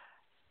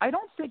 I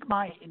don't think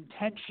my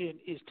intention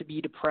is to be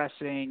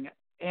depressing,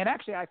 and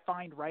actually I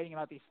find writing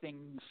about these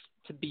things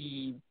to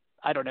be,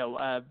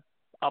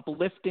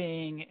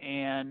 uplifting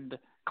and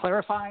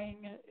clarifying.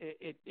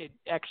 It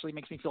actually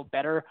makes me feel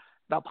better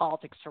about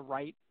politics to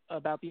write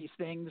about these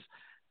things,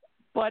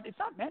 but it's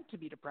not meant to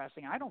be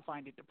depressing. I don't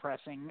find it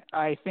depressing.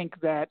 I think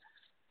that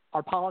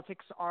our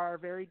politics are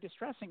very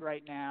distressing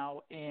right now,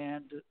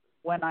 and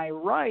when I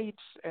write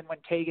and when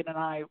Tegan and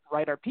I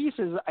write our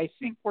pieces, I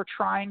think we're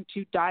trying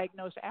to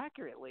diagnose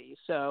accurately.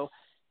 So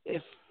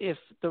if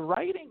the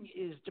writing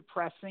is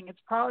depressing,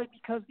 it's probably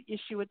because the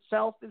issue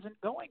itself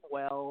isn't going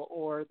well,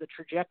 or the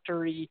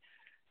trajectory.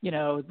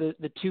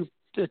 The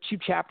two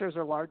chapters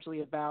are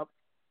largely about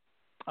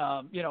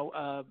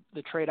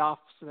the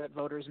trade-offs that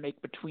voters make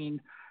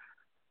between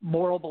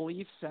moral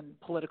beliefs and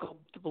political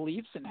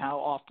beliefs, and how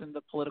often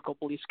the political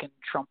beliefs can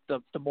trump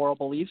the moral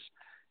beliefs,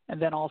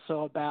 and then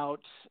also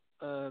about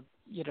the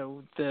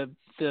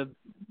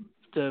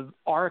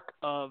arc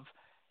of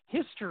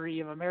history,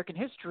 of American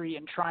history,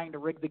 and trying to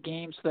rig the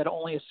game so that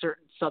only a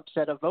certain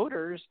subset of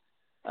voters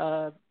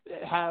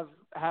have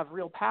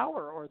real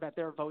power, or that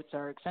their votes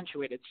are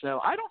accentuated. So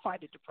I don't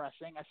find it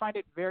depressing. I find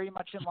it very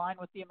much in line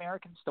with the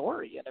American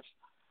story. And if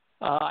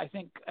I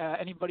think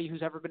anybody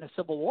who's ever been a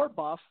Civil War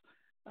buff,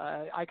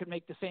 I could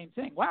make the same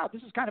thing. Wow,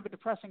 this is kind of a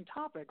depressing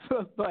topic,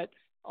 but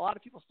a lot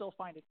of people still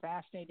find it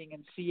fascinating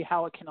and see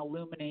how it can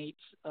illuminate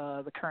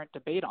the current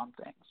debate on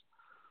things.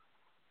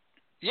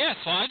 Yes,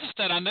 well,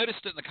 I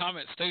noticed it in the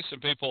comments too.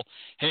 Some people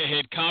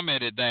had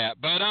commented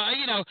that, but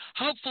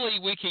hopefully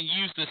we can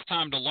use this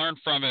time to learn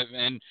from it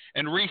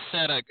and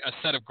reset a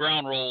set of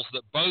ground rules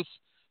that both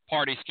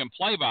parties can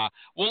play by.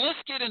 Well, let's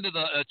get into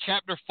the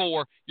chapter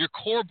 4. Your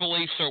core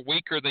beliefs are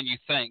weaker than you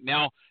think.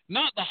 Now,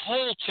 not the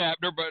whole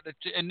chapter, but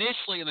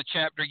initially in the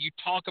chapter, you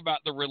talk about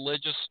the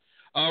religious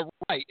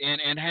right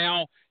and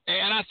how.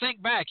 And I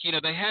think back,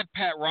 they had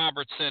Pat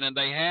Robertson and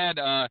they had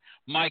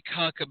Mike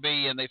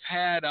Huckabee and they've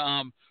had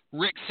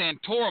Rick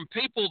Santorum,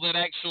 people that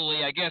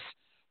actually, I guess,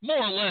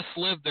 more or less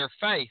live their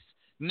faith.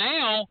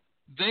 Now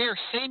they're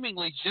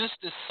seemingly just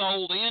as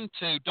sold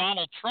into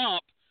Donald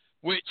Trump,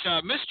 which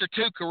Mr.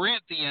 2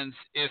 Corinthians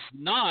is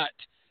not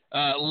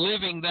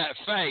living that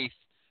faith,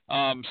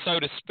 so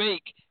to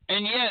speak,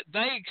 and yet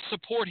they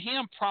support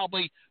him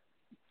probably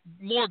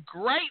more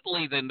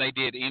greatly than they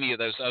did any of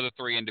those other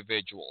 3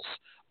 individuals.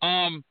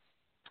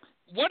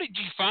 What did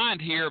you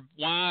find here,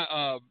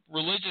 why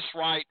religious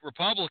right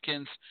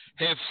Republicans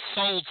have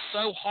sold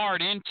so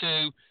hard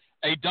into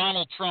a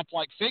Donald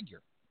Trump-like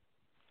figure?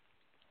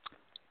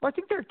 Well, I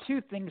think there are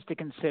 2 things to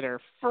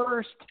consider.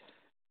 First,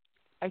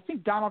 I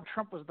think Donald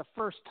Trump was the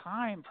first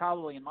time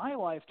probably in my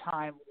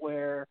lifetime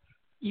where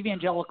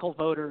evangelical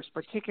voters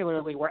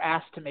particularly were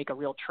asked to make a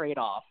real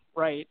trade-off,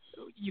 right?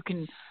 You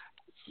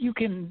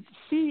can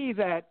see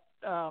that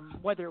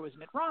whether it was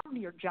Mitt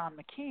Romney or John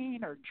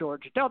McCain or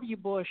George W.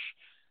 Bush,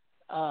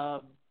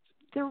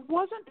 there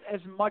wasn't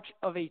as much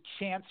of a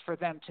chance for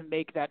them to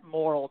make that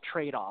moral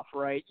trade-off,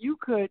 right? You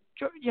could,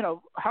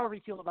 however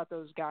you feel about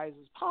those guys'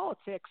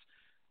 politics,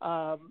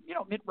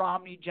 Mitt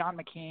Romney, John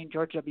McCain,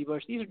 George W.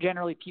 Bush, these are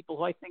generally people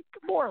who I think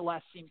more or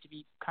less seem to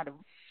be kind of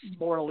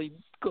morally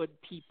good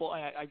people.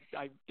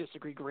 I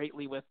disagree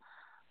greatly with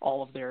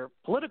all of their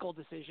political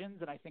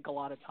decisions, and I think a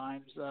lot of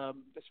times,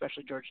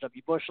 especially George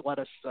W. Bush, led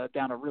us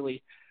down a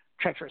really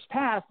treacherous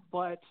path,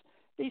 but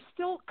they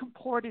still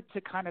comported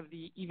to kind of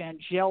the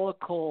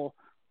evangelical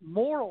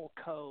moral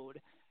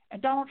code.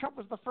 And Donald Trump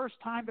was the first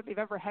time that they've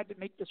ever had to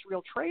make this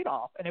real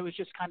trade-off, and it was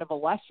just kind of a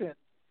lesson.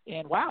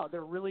 And wow,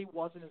 there really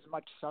wasn't as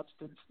much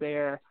substance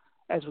there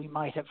as we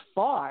might have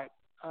thought.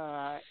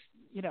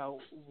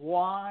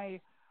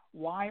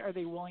 Why are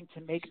they willing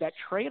to make that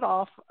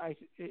trade-off?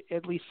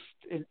 At least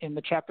in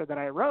the chapter that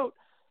I wrote,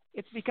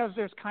 it's because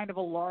there's kind of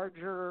a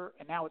larger,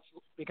 and now it's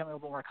becoming a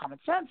little more common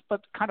sense,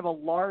 but kind of a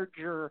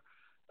larger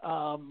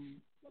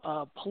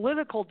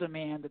political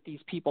demand that these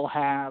people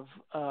have.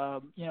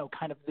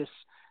 Kind of this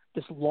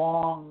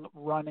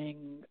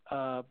long-running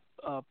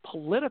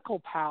political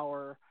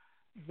power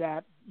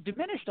that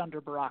diminished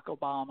under Barack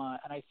Obama,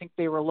 and I think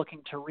they were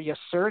looking to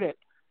reassert it.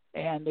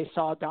 And they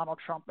saw Donald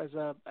Trump as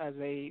a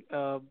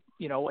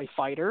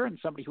fighter and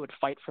somebody who would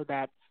fight for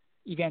that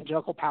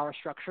evangelical power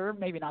structure,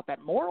 maybe not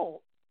that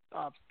moral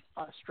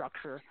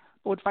structure,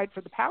 but would fight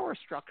for the power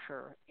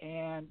structure.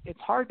 And it's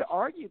hard to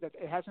argue that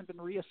it hasn't been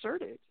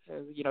reasserted.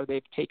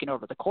 They've taken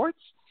over the courts,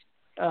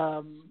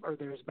 or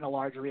there's been a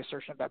large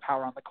reassertion of that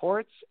power on the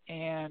courts,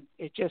 and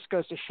it just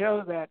goes to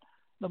show that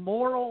the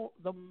moral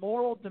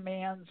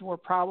demands were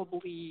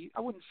probably, I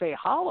wouldn't say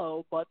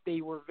hollow, but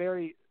they were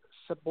very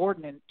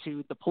subordinate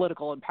to the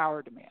political and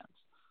power demands.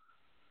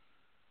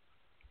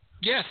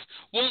 Yes.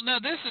 Well, now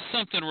this is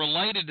something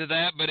related to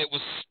that, but it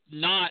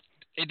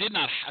did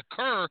not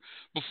occur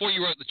before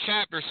you wrote the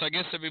chapter, so I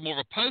guess it'd be more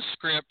of a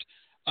postscript.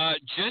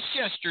 Just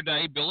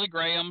yesterday, Billy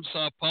Graham's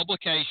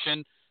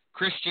publication,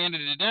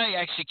 Christianity Today,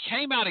 actually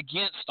came out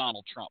against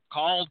Donald Trump,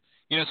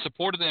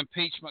 supported the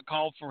impeachment,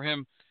 called for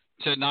him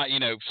to not,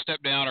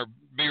 step down or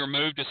be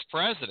removed as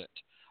president.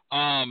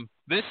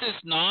 This is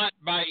not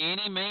by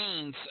any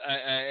means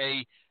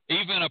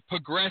even a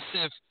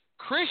progressive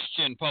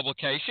Christian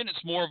publication.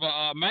 It's more of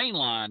a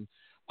mainline.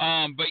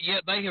 But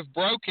yet they have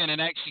broken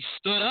and actually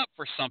stood up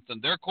for something.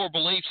 Their core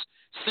beliefs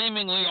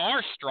seemingly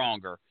are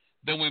stronger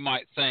than we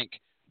might think.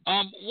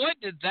 What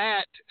did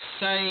that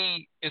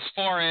say as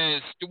far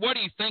as what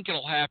do you think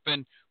it'll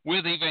happen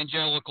with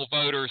evangelical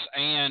voters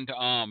and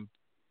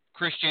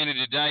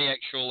Christianity Today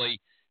actually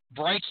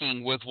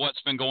breaking with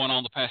what's been going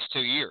on the past 2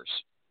 years?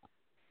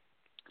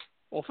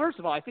 Well, first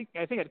of all, I think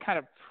it kind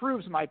of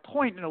proves my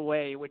point in a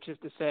way, which is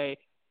to say,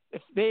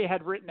 if they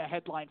had written a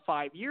headline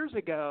 5 years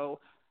ago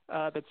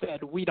that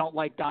said, "We don't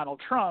like Donald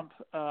Trump,"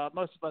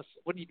 most of us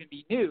wouldn't even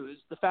be news.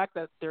 The fact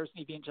that there's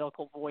an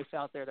evangelical voice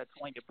out there that's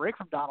willing to break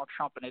from Donald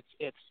Trump and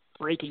it's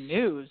breaking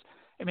news,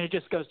 I mean, it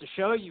just goes to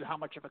show you how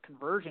much of a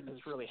conversion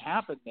has really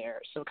happened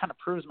there. So it kind of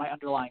proves my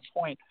underlying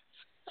point.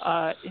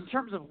 In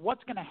terms of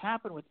what's going to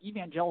happen with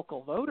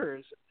evangelical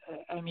voters,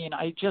 I mean,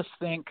 I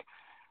think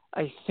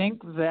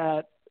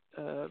that,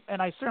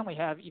 and I certainly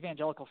have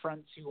evangelical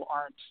friends who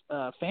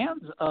aren't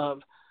fans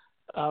of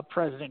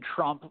President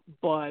Trump,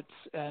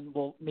 and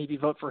will maybe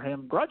vote for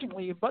him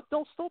grudgingly, but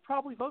they'll still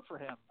probably vote for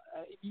him.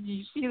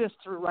 You see this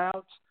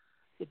throughout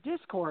the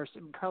discourse.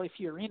 And Carly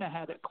Fiorina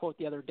had a quote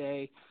the other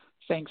day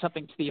saying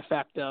something to the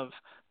effect of,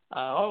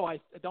 I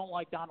don't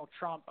like Donald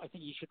Trump. I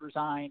think he should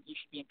resign. He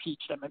should be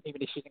impeached. I mean,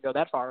 maybe she didn't go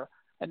that far.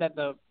 And then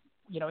the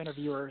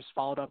interviewers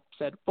followed up,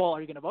 said, "Well,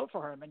 are you going to vote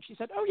for him?" And she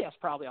said, "Oh, yes,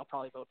 probably. I'll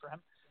probably vote for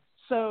him."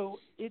 So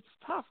it's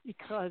tough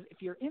because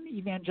if you're in the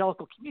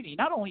evangelical community,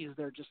 not only is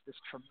there just this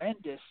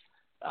tremendous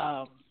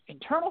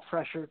internal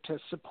pressure to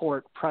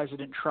support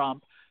President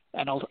Trump,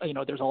 and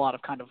there's a lot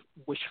of kind of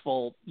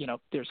wishful,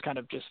 there's kind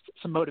of just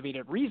some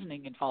motivated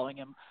reasoning in following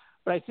him,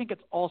 but I think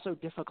it's also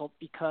difficult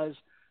because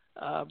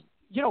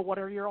what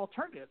are your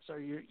alternatives? Or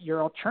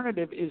your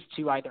alternative is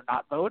to either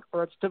not vote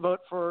or it's to vote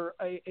for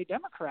a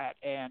Democrat.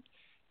 And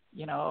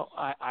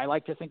I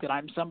like to think that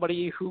I'm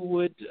somebody who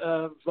would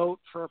vote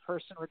for a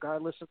person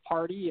regardless of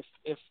party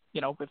if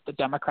the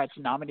Democrats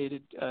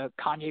nominated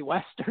Kanye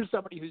West or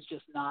somebody who's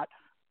just not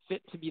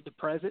fit to be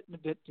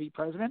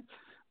president.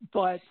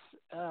 But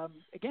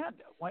again,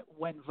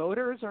 when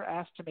voters are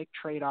asked to make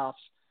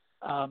trade-offs,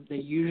 they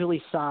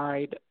usually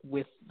side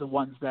with the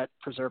ones that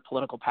preserve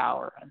political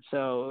power. And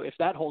so if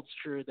that holds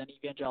true, then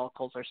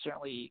evangelicals are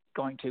certainly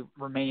going to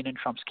remain in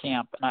Trump's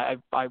camp.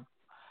 And I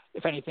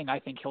if anything, I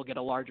think he'll get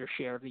a larger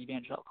share of the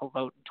evangelical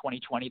vote in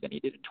 2020 than he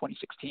did in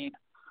 2016.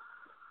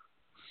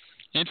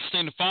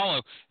 Interesting to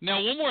follow.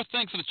 Now, one more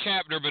thing for the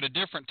chapter, but a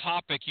different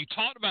topic. You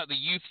talked about the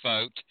youth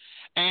vote,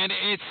 and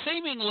it's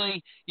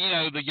seemingly,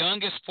 the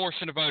youngest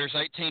portion of voters,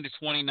 18 to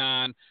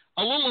 29,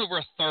 a little over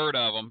a third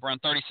of them,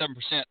 around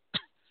 37%,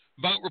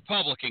 vote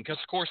Republican, because,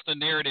 of course, the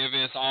narrative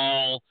is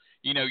all,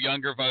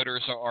 younger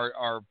voters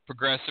are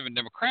progressive and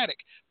Democratic,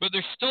 but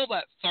there's still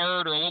that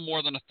third or a little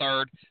more than a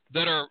third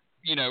that are,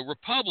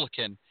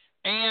 Republican.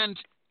 And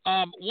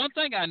one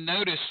thing I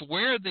noticed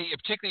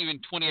particularly in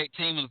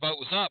 2018 when the vote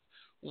was up,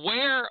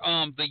 where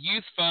the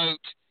youth vote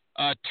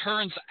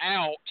turns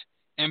out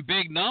in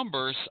big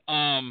numbers,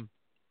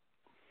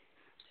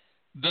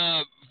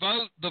 the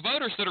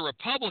voters that are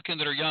Republican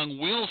that are young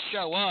will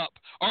show up.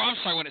 Or I'm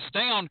sorry, when it's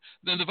down,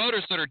 then the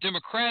voters that are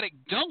Democratic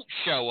don't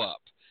show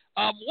up.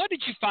 What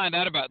did you find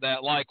out about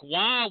that? Like,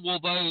 why will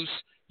those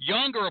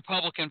younger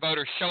Republican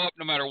voters show up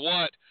no matter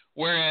what,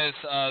 whereas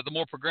the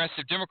more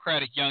progressive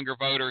Democratic younger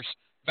voters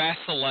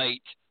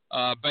vacillate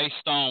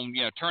based on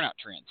turnout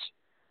trends?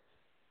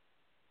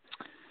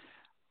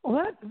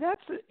 Well,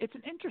 it's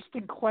an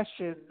interesting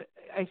question.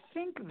 I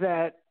think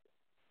that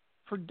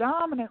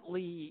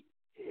predominantly,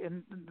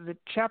 and the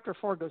chapter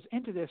 4 goes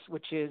into this,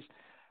 which is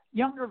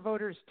younger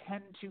voters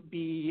tend to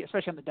be,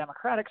 especially on the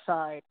Democratic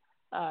side,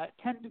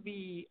 tend to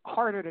be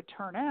harder to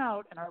turn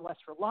out and are less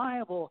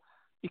reliable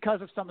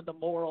because of some of the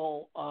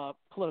moral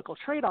political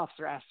trade-offs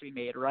that are asked to be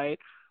made, right?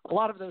 A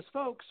lot of those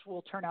folks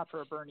will turn out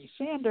for a Bernie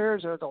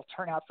Sanders, or they'll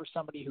turn out for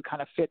somebody who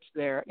kind of fits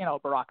their,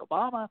 Barack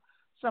Obama.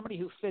 somebody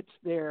who fits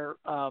their,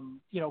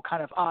 kind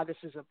of, this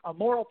is a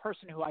moral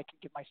person who I can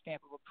give my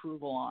stamp of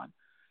approval on.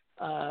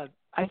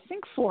 I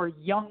think for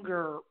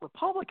younger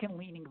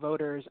Republican-leaning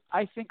voters,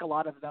 I think a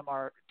lot of them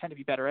tend to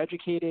be better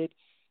educated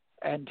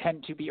and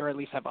tend to be, or at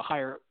least have a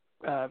higher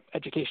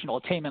educational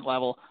attainment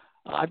level.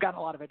 I've gotten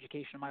a lot of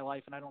education in my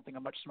life, and I don't think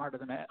I'm much smarter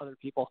than other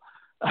people.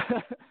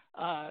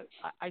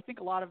 I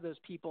think a lot of those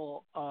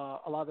people,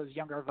 a lot of those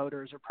younger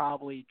voters are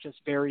probably just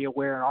very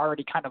aware and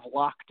already kind of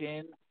locked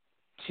in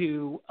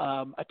to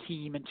a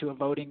team and to a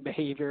voting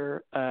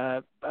behavior.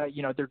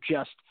 They're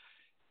just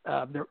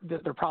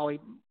they're probably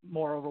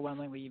more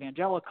overwhelmingly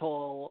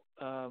evangelical.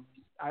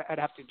 I'd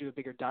have to do a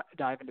bigger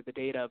dive into the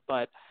data,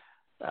 but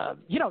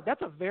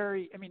that's a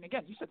very. I mean,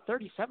 again, you said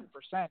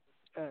 37%.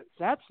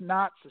 That's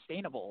not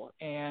sustainable.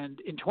 And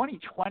in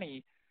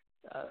 2020,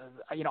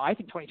 I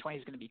think 2020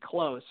 is going to be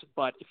close.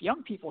 But if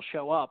young people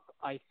show up,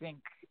 I think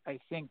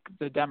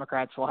the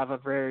Democrats will have a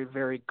very,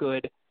 very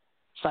good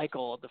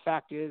cycle. The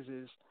fact is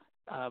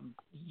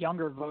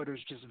younger voters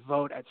just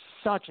vote at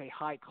such a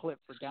high clip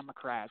for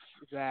Democrats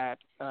that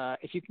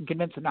if you can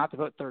convince them not to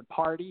vote third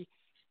party,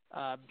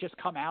 just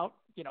come out.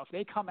 If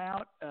they come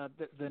out,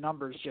 the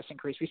numbers just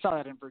increase. We saw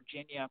that in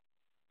Virginia.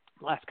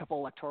 Last couple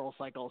electoral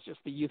cycles, just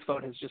the youth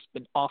vote has just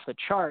been off the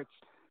charts,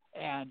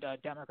 and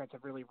Democrats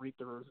have really reaped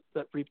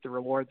the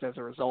rewards as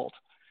a result.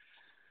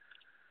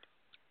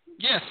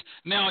 Yes.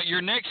 Now,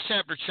 your next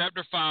chapter,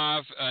 Chapter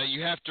 5,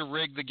 you have to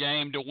rig the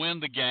game to win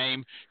the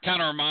game.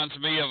 Kind of reminds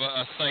me of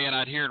a saying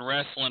I'd hear in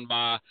wrestling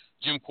by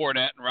Jim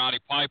Cornette and Roddy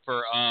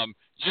Piper.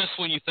 Just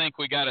when you think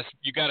you got us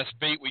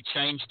beat, we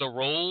change the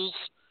rules.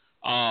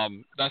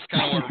 That's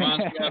kind of what it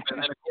reminds me of.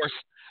 And then, of course,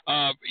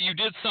 you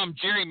did some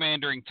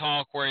gerrymandering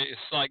talk where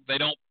it's like they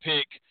don't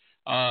pick,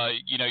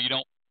 you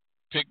don't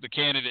pick the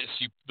candidates.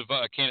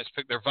 The candidates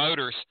pick their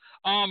voters.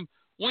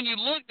 When you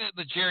looked at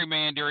the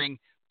gerrymandering,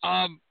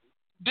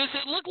 does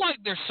it look like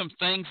there's some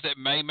things that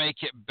may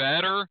make it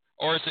better,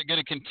 or is it going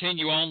to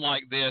continue on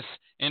like this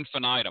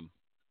infinitum?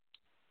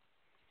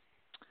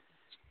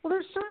 Well,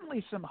 there's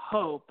certainly some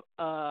hope.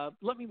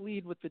 Let me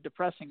lead with the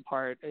depressing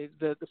part.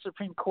 The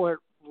Supreme Court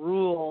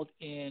ruled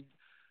in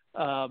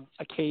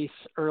a case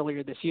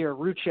earlier this year,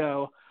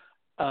 Rucho.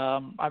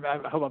 I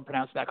hope I'm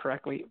pronouncing that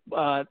correctly.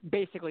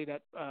 Basically,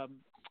 that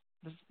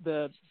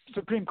the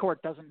Supreme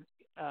Court doesn't,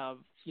 that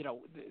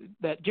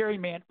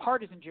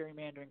partisan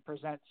gerrymandering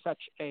presents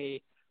such a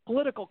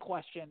political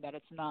question that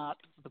it's not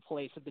the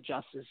place of the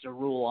justice to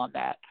rule on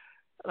that.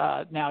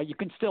 Now, you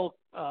can still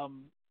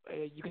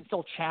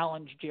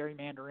challenge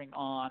gerrymandering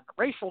on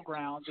racial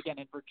grounds. Again,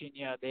 in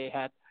Virginia, they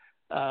had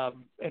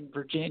in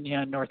Virginia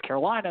and North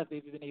Carolina,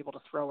 they've been able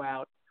to throw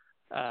out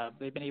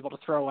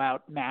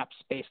maps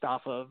based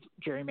off of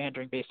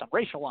gerrymandering based on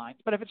racial lines.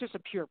 But if it's just a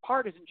pure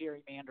partisan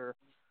gerrymander,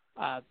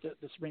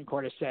 the Supreme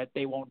Court has said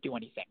they won't do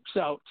anything.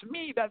 So to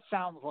me, that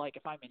sounds like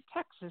if I'm in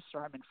Texas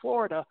or I'm in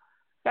Florida,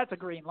 that's a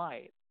green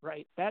light,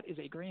 right? That is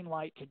a green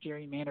light to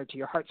gerrymander to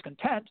your heart's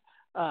content.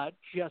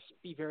 Just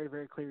be very,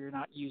 very clear you're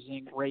not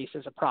using race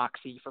as a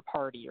proxy for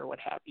party or what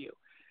have you.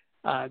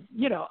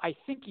 I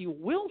think you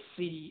will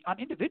see on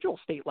individual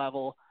state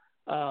level,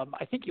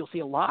 I think you'll see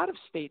a lot of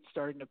states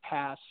starting to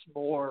pass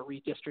more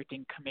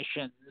redistricting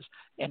commissions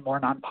and more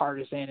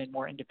nonpartisan and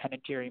more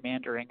independent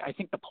gerrymandering. I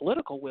think the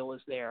political will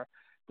is there.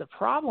 The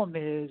problem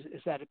is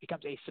that it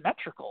becomes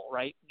asymmetrical,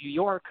 right? New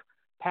York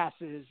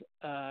passes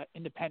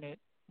independent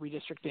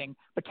redistricting,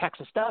 but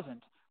Texas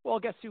doesn't. Well,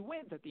 guess who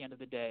wins at the end of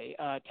the day?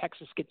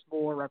 Texas gets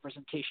more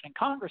representation in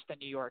Congress than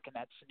New York in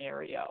that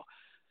scenario.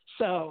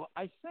 So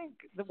I think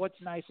that what's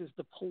nice is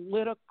the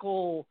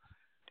political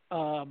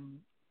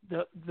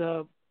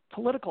the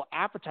political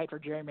appetite for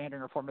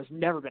gerrymandering reform has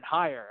never been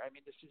higher. I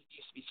mean, this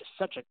used to be just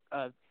such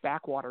a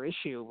backwater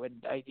issue,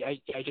 and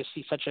I just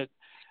see such a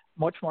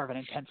much more of an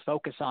intense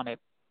focus on it.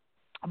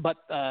 But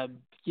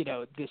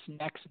this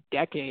next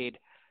decade,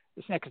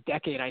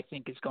 I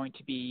think, is going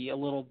to be a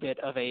little bit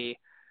of a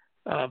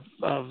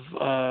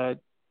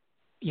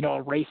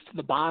race to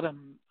the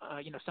bottom.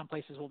 Some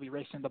places will be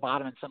racing to the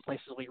bottom, and some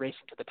places will be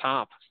racing to the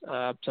top.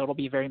 So it'll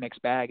be a very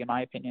mixed bag, in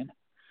my opinion.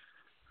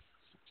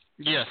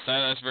 Yes,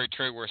 that's very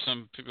true. Where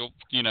some people,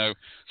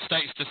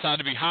 states decide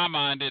to be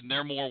high-minded, and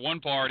they're more one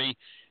party,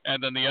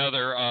 and then the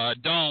other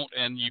don't,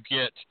 and you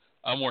get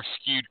a more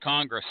skewed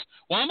Congress.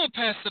 Well, I'm going to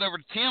pass it over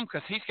to Tim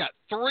because he's got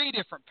 3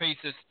 different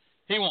pieces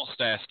he wants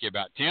to ask you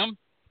about. Tim?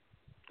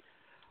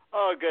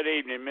 Good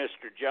evening,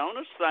 Mr.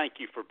 Jonas. Thank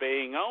you for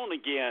being on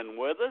again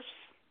with us.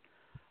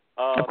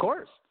 Of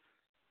course.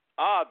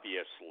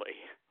 Obviously,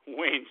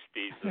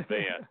 Wednesday's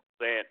event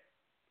sent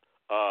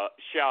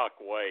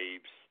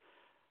shockwaves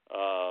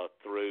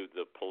through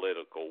the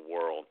political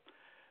world.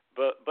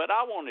 But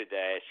I wanted to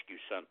ask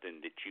you something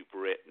that you've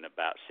written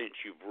about, since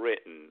you've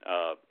written,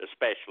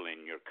 especially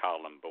in your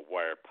column,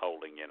 Beware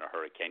Polling in a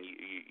Hurricane,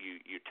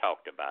 you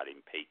talked about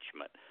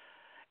impeachment.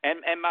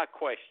 And my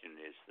question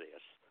is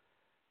this: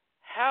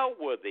 how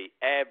will the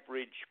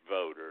average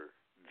voter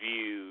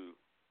view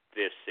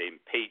this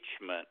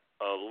impeachment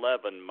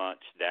 11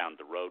 months down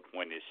the road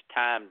when it's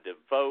time to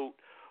vote?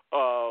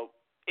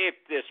 if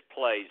this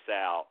plays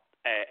out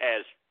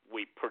as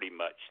we pretty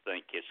much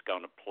think it's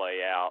going to play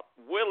out,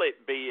 will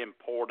it be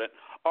important,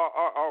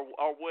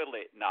 or will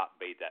it not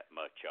be that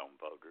much on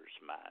voters'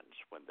 minds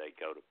when they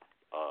go to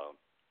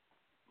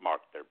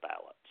mark their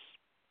ballots?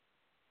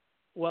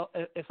 Well,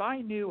 if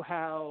I knew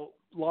how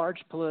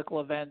large political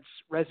events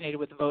resonated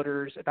with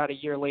voters about a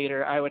year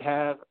later, I would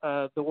have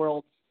the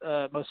world's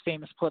most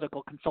famous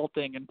political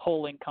consulting and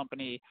polling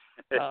company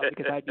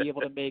because I'd be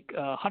able to make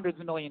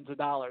hundreds of millions of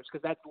dollars,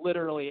 because that's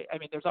literally, I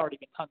mean, there's already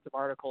been tons of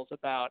articles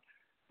about,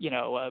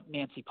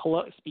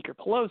 Speaker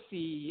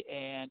Pelosi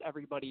and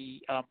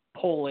everybody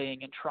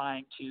polling and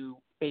trying to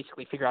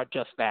basically figure out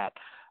just that.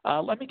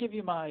 Let me give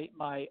you my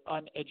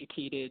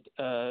uneducated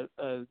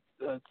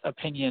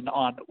opinion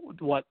on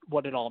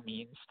what it all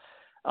means.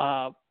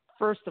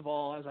 First of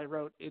all, as I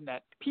wrote in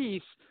that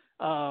piece,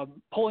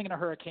 polling in a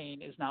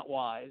hurricane is not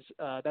wise.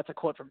 That's a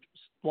quote from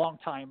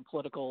longtime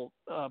political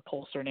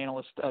pollster and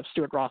analyst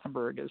Stuart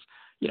Rothenberg.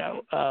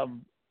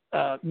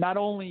 Not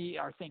only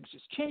are things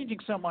just changing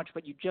so much,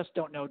 but you just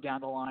don't know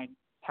down the line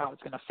how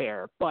it's going to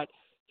fare. But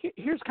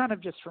here's kind of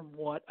just from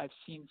what I've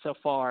seen so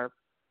far.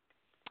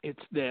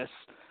 It's this.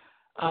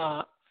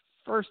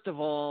 First of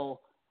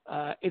all,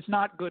 it's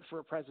not good for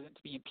a president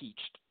to be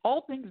impeached.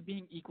 All things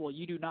being equal,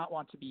 you do not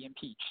want to be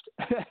impeached.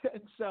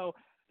 And so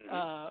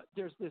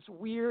there's this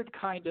weird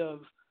kind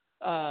of,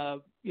 a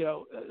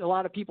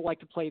lot of people like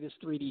to play this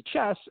 3D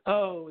chess.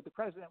 Oh, the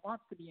president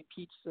wants to be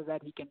impeached so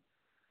that he can.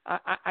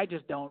 I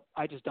just don't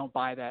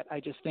buy that. I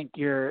just think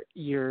you're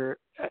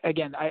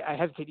again, I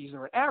hesitate to use the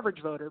word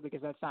average voter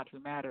because that's not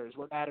who matters.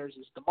 What matters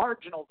is the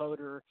marginal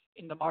voter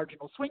in the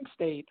marginal swing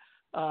state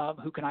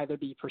who can either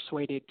be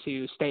persuaded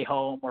to stay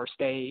home or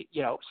stay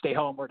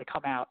home or to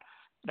come out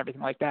and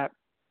everything like that.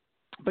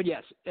 But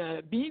yes,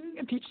 being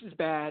impeached is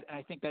bad, and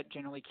I think that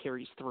generally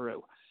carries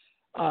through.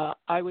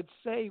 I would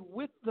say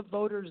with the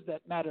voters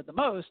that matter the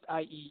most,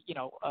 i.e.,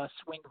 a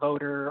swing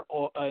voter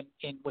or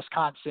in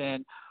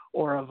Wisconsin,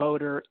 or a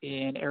voter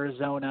in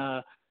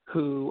Arizona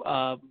who,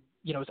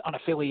 is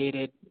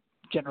unaffiliated,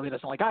 generally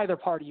doesn't like either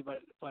party,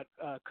 but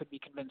could be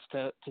convinced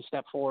to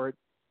step forward.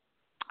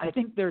 I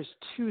think there's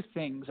two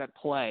things at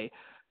play.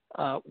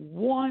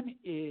 One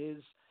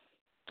is,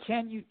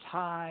 can you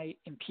tie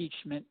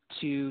impeachment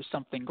to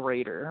something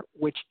greater,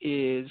 which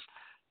is,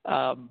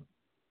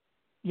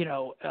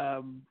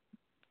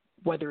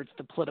 whether it's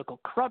the political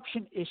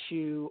corruption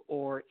issue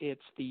or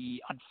it's the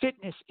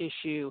unfitness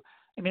issue.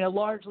 I mean, it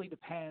largely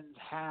depends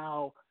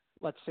how,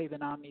 let's say the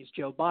nominee's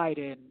Joe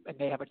Biden and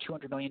they have a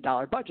 $200 million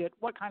budget,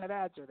 what kind of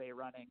ads are they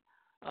running?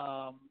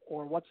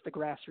 Or what's the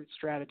grassroots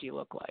strategy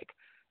look like?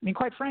 I mean,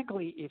 quite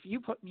frankly, if you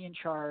put me in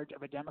charge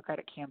of a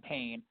Democratic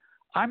campaign,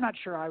 I'm not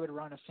sure I would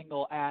run a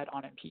single ad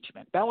on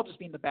impeachment. That will just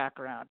be in the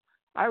background.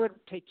 I would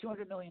take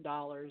 $200 million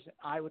and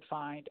I would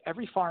find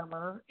every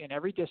farmer in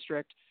every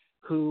district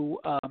who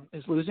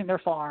is losing their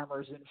farm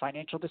or is in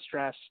financial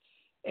distress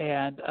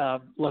and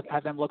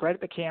have them look right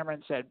at the camera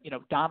and said,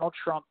 Donald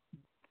Trump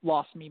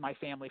lost me my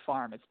family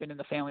farm. It's been in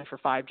the family for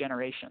 5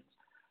 generations.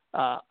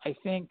 I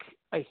think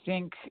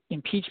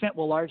impeachment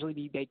will largely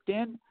be baked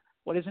in.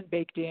 What isn't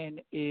baked in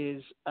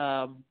is,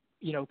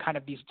 kind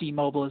of these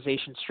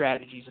demobilization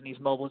strategies and these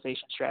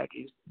mobilization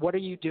strategies. What are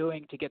you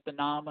doing to get the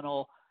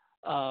marginal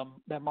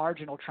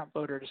Trump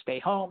voter to stay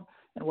home?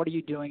 And what are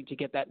you doing to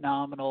get that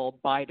nominal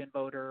Biden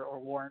voter or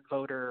Warren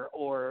voter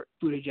or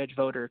Buttigieg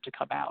voter to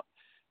come out?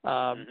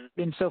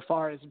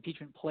 Insofar as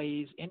impeachment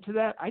plays into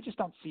that, I just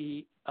don't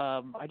see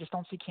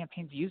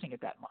campaigns using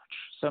it that much.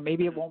 So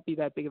maybe it won't be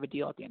that big of a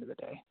deal at the end of the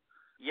day.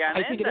 Yeah,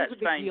 I think it is a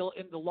big deal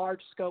in the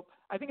large scope.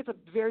 I think it's a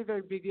very,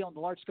 very big deal in the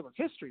large scope of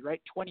history,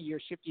 right? 20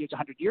 years, 50 years,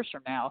 100 years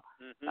from now,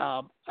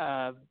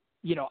 I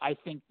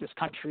think this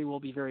country will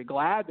be very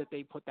glad that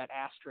they put that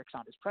asterisk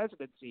on his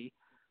presidency.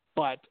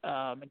 But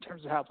in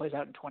terms of how it plays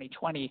out in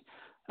 2020,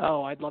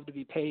 I'd love to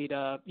be paid,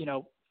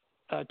 $200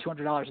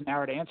 an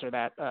hour to answer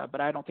that.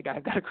 But I don't think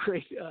I've got a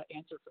great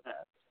answer for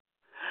that.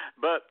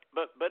 But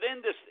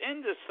in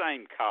the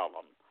same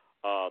column,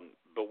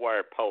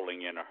 beware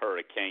polling in a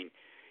hurricane,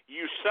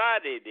 you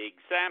cited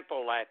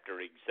example after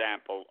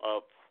example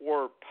of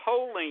where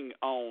polling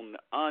on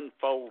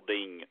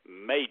unfolding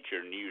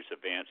major news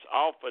events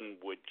often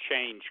would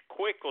change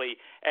quickly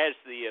as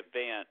the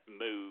event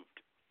moved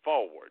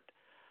forward.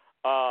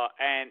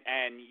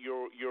 And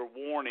your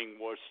warning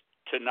was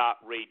to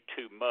not read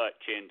too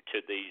much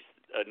into these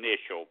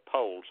initial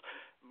polls.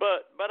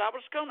 But I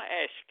was going to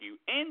ask you,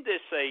 in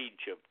this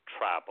age of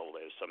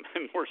tribalism,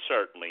 and we're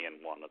certainly in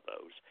one of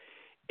those,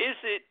 is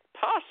it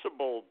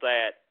possible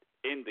that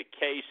in the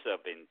case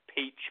of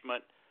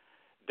impeachment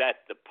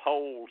that the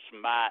polls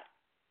might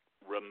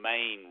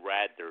remain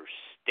rather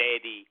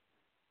steady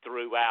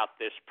throughout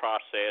this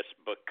process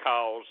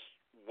because,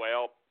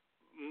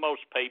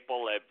 most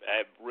people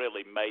have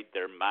really made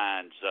their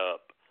minds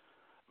up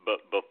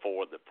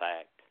before the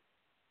fact?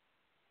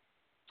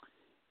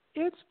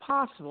 It's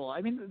possible. I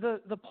mean,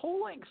 the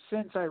polling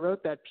since I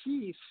wrote that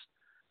piece,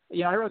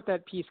 I wrote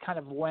that piece kind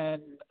of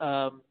when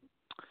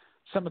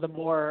some of the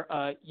more,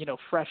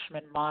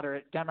 freshman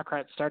moderate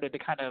Democrats started to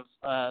kind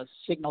of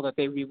signal that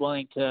they would be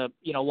willing to,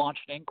 launch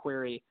an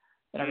inquiry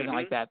and everything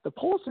like that. The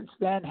polls since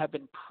then have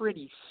been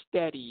pretty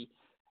steady.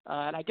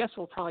 And I guess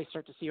we'll probably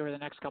start to see over the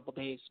next couple of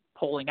days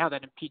polling now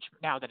that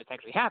it's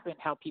actually happened,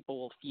 how people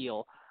will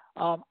feel.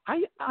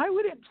 I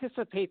would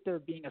anticipate there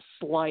being a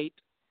slight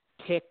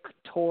tick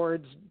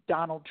towards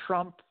Donald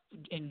Trump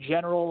in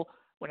general.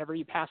 Whenever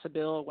you pass a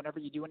bill, whenever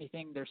you do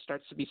anything, there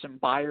starts to be some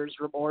buyer's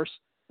remorse.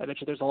 I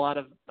bet you there's a lot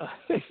of,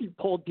 if you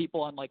polled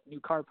people on like new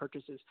car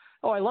purchases,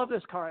 oh, I love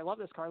this car,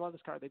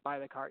 they buy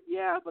the car.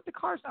 Yeah, but the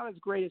car's not as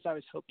great as I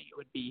was hoping it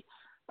would be.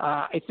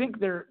 I think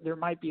there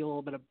might be a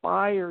little bit of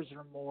buyer's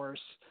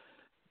remorse,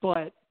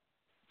 but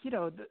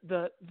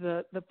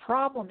the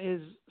problem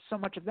is so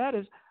much of that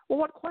is, well,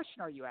 what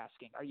question are you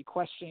asking? Are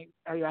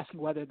you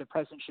asking whether the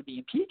president should be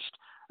impeached?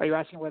 Are you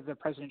asking whether the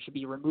president should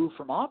be removed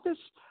from office?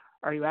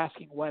 Are you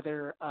asking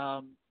whether,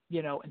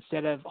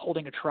 instead of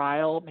holding a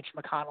trial, Mitch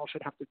McConnell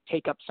should have to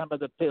take up some of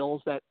the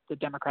bills that the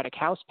Democratic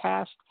House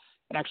passed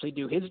and actually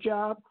do his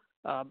job?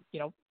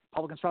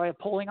 Republicans probably have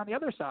polling on the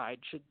other side.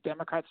 Should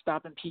Democrats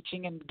stop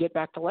impeaching and get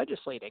back to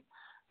legislating?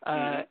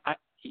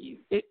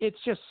 It's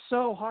just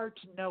so hard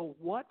to know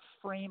what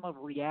frame of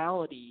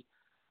reality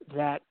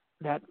that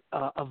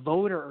a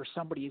voter or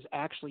somebody is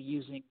actually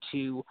using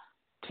to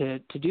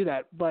do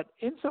that. But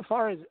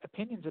insofar as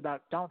opinions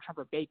about Donald Trump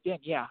are baked in,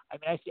 yeah,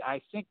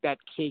 I think that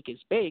cake is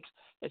baked.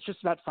 It's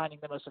just about finding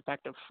the most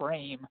effective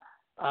frame,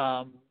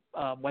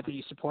 whether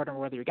you support him or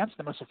whether you're against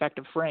the most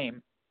effective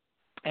frame.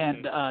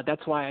 And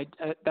that's why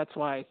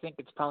I think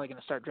it's probably going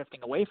to start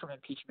drifting away from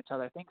impeachment to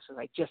other things. So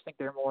I just think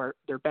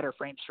they're better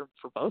frames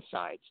for both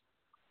sides.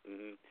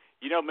 Mm-hmm.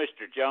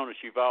 Mr. Jonas,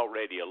 you've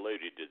already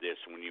alluded to this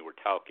when you were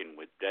talking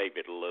with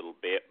David a little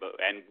bit,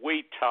 and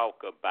we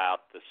talk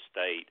about the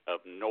state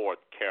of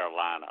North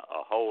Carolina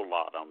a whole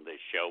lot on this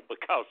show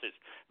because it's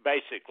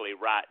basically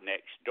right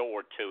next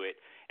door to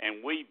it,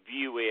 and we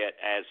view it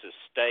as a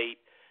state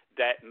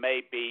that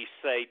may be,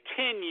 say,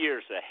 10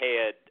 years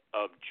ahead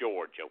of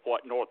Georgia.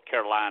 What North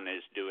Carolina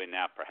is doing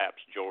now,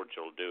 perhaps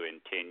Georgia will do in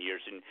 10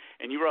 years.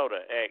 And you wrote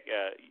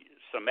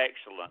some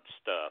excellent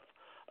stuff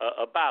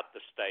about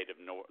the state of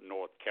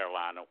North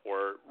Carolina,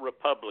 where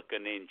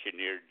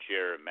Republican-engineered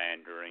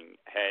gerrymandering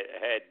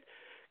had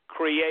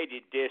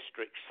created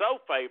districts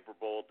so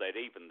favorable that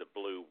even the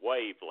blue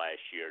wave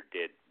last year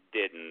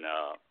didn't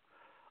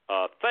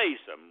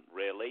phase them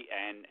really.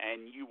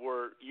 And you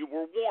were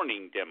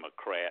warning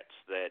Democrats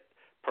that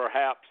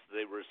perhaps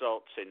the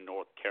results in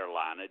North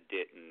Carolina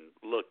didn't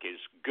look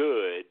as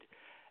good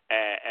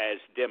as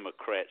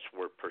Democrats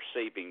were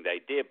perceiving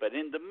they did. But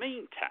in the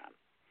meantime,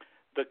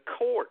 the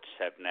courts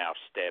have now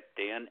stepped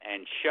in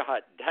and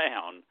shot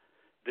down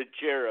the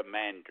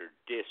gerrymandered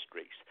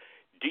districts.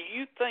 Do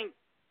you think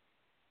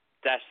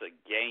that's a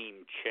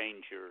game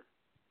changer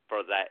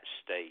for that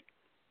state?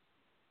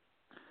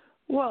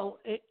 Well,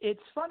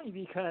 it's funny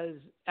because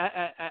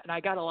and I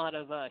got a lot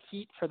of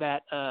heat for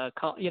that.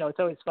 It's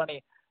always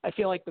funny. I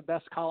feel like the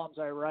best columns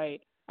I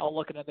write, I'll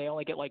look at it, they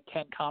only get like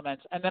 10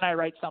 comments, and then I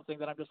write something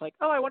that I'm just like,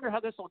 oh, I wonder how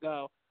this will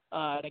go.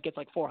 And it gets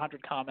like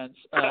 400 comments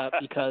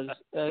because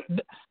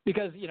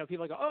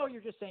people go, oh,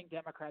 you're just saying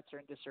Democrats are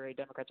in disarray.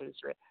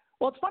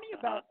 Well, it's funny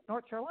about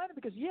North Carolina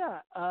because,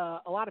 a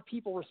lot of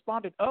people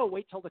responded, oh,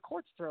 wait till the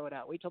courts throw it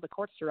out. Wait till the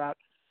courts throw out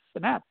the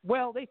map.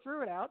 Well, they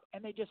threw it out,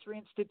 and they just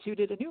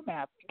reinstituted a new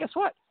map. And guess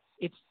what?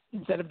 It's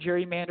instead of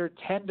gerrymandered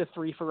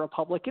 10-3 for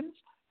Republicans,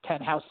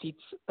 10 House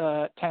seats,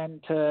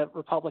 10 to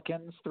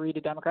Republicans, 3 to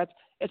Democrats.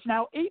 It's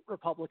now 8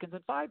 Republicans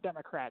and 5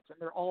 Democrats, and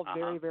they're all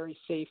very, very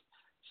safe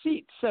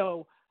seats.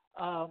 So,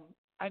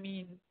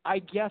 I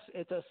guess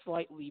it's a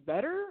slightly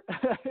better.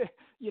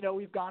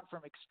 We've gone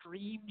from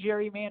extreme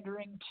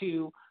gerrymandering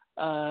to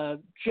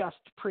just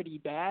pretty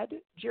bad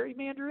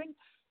gerrymandering.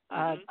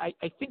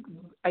 I think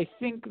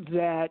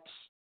that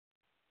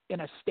in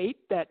a state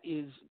that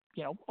is,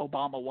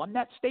 Obama won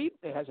that state.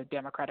 It has a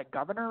Democratic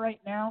governor right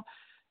now.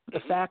 The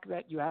fact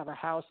that you have a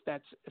House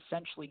that's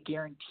essentially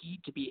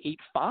guaranteed to be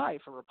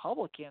 8-5 for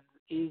Republicans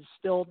is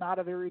still not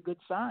a very good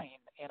sign.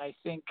 And I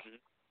think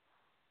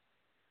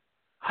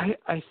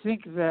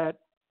that,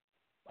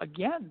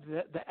 again,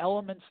 the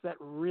elements that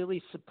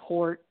really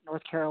support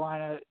North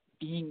Carolina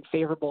being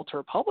favorable to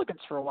Republicans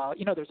for a while,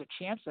 there's a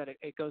chance that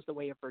it goes the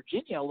way of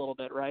Virginia a little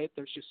bit, right?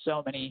 There's just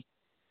so many,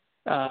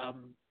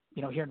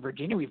 here in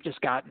Virginia, we've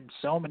just gotten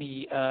so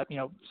many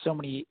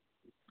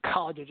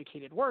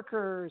college-educated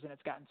workers, and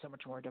it's gotten so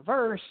much more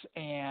diverse,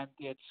 and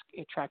it's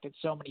attracted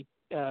so many,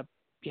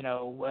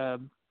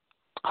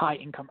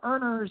 high-income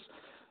earners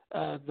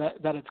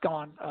that it's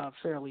gone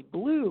fairly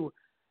blue.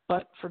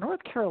 But for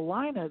North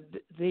Carolina,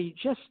 they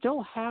just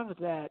still have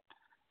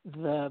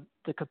the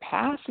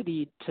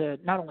capacity to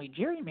not only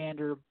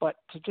gerrymander, but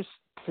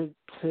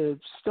to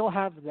still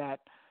have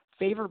that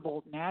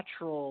favorable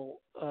natural,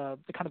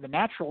 the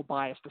natural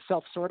bias, the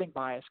self-sorting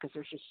bias, because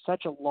there's just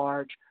such a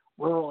large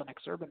rural and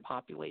exurban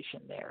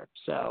population there.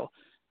 So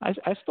I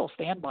still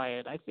stand by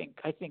it. I think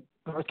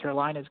North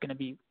Carolina is going to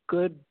be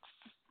good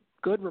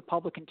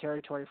Republican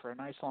territory for a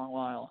nice long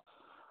while.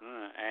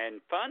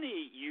 And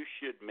funny you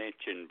should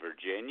mention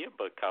Virginia,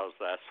 because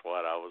that's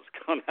what I was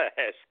going to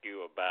ask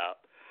you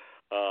about.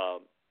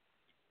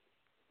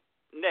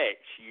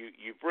 Next,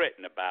 you've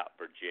written about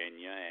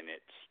Virginia and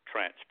its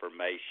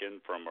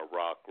transformation from a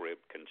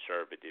rock-ribbed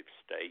conservative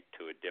state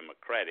to a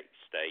democratic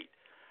state.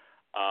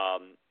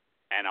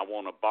 And I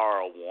want to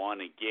borrow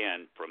one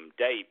again from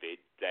David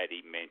that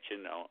he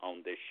mentioned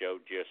on this show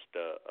just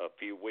a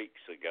few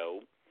weeks ago.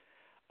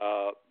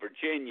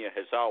 Virginia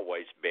has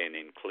always been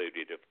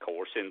included, of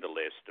course, in the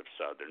list of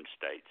southern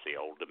states, the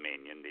old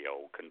Dominion, the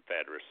old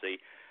Confederacy.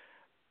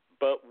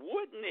 But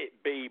wouldn't it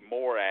be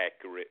more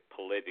accurate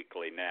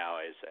politically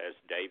now, as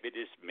David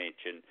has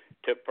mentioned,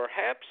 to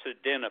perhaps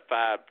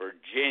identify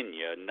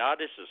Virginia not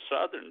as a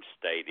southern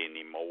state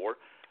anymore,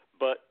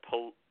 but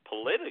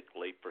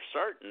politically, for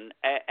certain,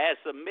 as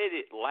a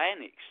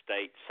mid-Atlantic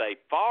state, say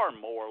far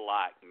more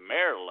like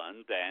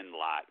Maryland than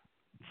like,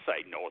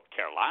 say, North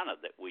Carolina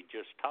that we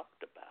just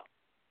talked about?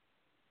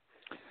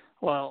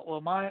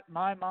 Well, my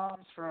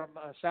mom's from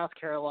South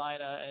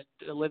Carolina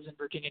and lives in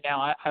Virginia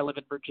now. I live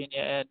in Virginia,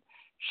 and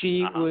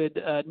she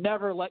would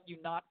never let you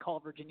not call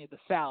Virginia the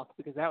South,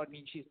 because that would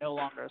mean she's no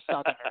longer a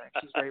Southerner, and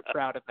she's very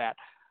proud of that.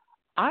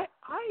 I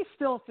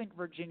still think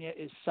Virginia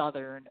is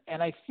Southern,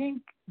 and I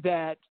think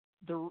that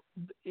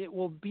it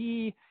will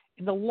be,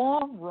 in the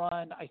long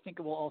run, I think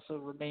it will also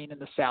remain in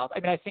the South. I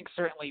mean, I think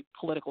certainly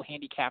political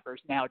handicappers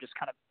now just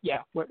kind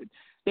of,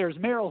 there's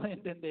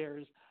Maryland and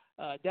there's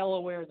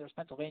Delaware and there's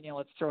Pennsylvania.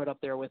 Let's throw it up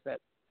there with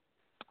it.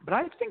 But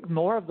I think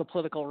more of the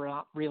political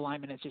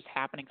realignment is just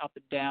happening up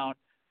and down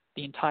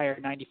the entire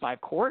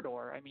 95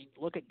 corridor. I mean,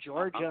 look at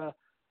Georgia,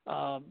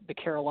 the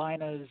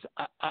Carolinas.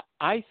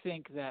 I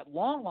think that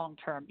long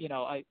term,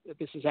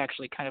 this is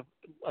actually kind of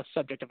a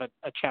subject of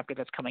a chapter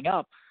that's coming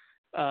up,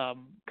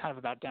 kind of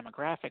about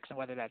demographics and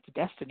whether that's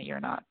destiny or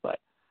not. But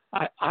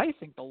I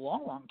think the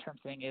long term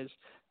thing is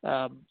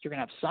you're going to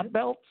have sun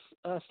belts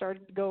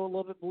starting to go a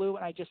little bit blue,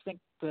 and I just think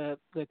the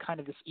kind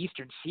of this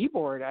eastern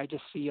seaboard I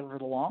just see over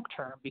the long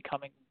term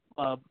becoming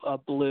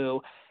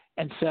blue.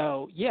 And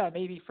so,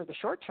 maybe for the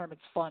short term,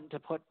 it's fun to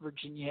put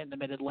Virginia in the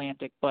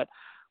mid-Atlantic. But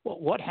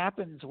what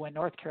happens when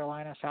North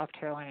Carolina, South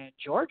Carolina, and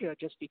Georgia,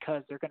 just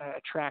because they're going to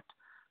attract,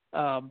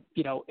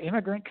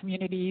 immigrant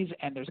communities,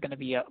 and there's going to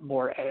be a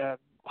more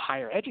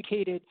higher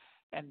educated,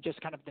 and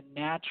just kind of the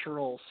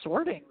natural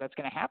sorting that's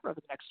going to happen over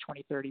the next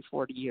 20, 30,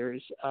 40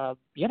 years,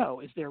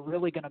 is there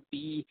really going to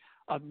be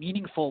a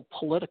meaningful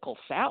political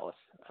South?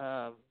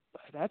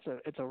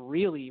 It's a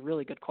really,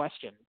 really good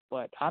question,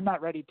 but I'm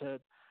not ready to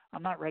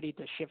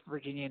shift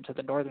Virginia into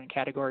the northern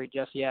category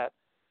just yet.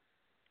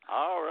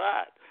 All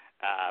right.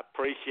 I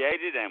appreciate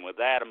it. And with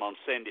that, I'm going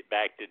to send it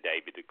back to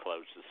David to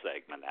close the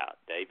segment out.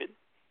 David?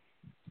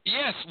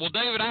 Yes. Well,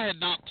 David, I had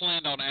not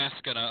planned on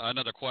asking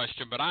another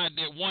question, but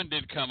one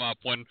did come up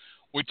when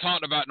we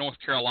talked about North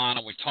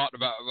Carolina. We talked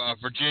about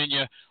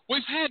Virginia.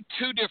 We've had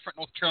two different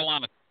North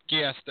Carolina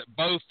guests that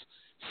both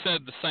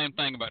said the same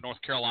thing about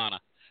North Carolina,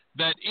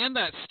 that in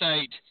that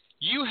state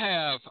you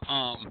have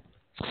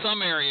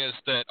some areas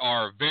that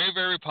are very,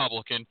 very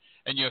Republican,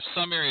 and you have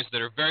some areas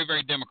that are very,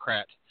 very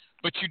Democrat,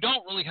 but you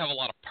don't really have a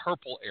lot of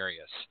purple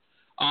areas.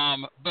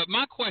 But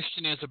my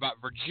question is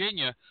about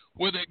Virginia,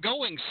 with it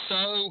going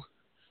so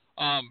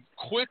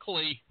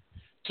quickly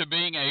to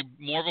being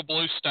more of a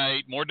blue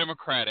state, more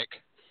Democratic,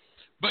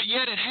 but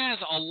yet it has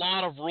a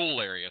lot of rural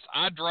areas.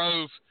 I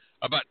drove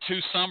about 2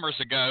 summers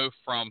ago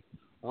from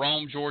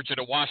Rome, Georgia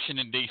to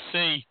Washington,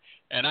 D.C.,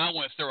 and I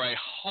went through a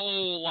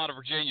whole lot of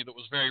Virginia that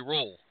was very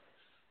rural.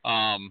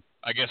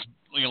 I guess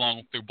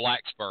along through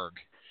Blacksburg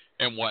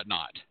and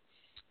whatnot.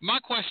 My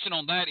question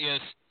on that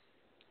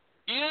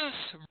is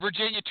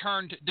Virginia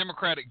turned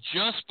Democratic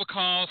just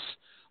because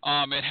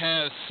it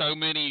has so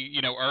many,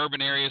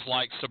 urban areas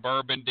like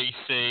suburban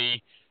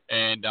D.C.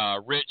 and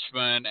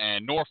Richmond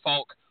and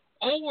Norfolk,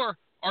 or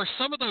are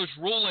some of those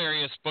rural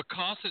areas,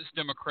 because it's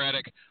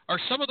Democratic, are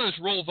some of those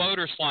rural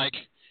voters like,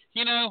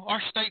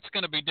 our state's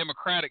going to be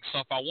Democratic, so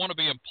if I want to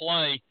be in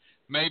play,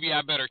 maybe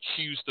I better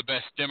choose the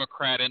best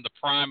Democrat in the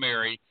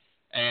primary,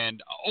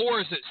 or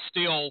is it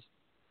still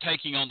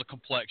taking on the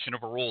complexion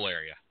of a rural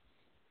area?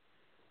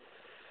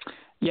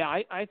 Yeah,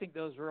 I think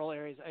those rural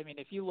areas, I mean,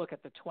 if you look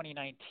at the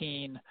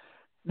 2019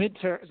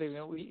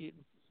 midterm,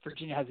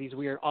 Virginia has these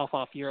weird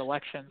off year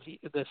elections.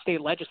 The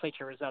state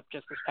legislature was up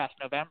just this past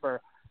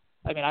November.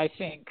 I mean, I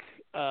think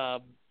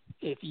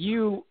if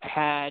you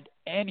had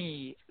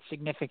any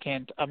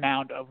significant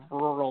amount of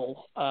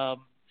rural,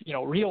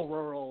 real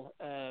rural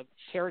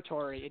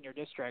territory in your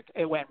district,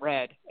 it went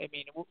red. I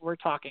mean, we're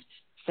talking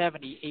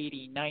 70,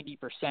 80,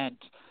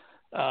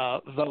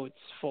 90% votes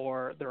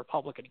for the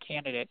Republican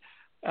candidate.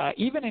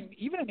 Even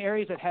in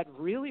areas that had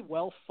really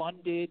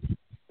well-funded,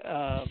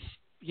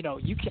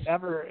 you can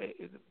never.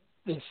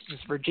 This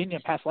Virginia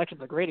past election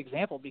is a great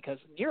example, because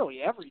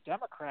nearly every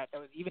Democrat that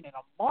was even in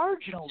a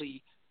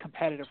marginally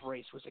competitive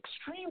race was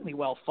extremely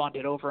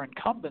well-funded over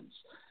incumbents,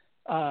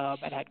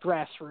 and had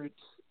grassroots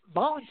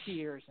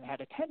volunteers and had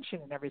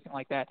attention and everything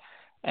like that.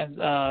 And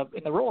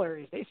in the rural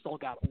areas, they still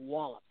got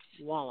walloped.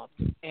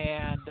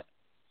 And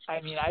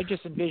I mean, I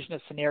just envision a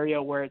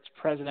scenario where it's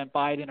President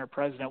Biden or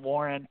President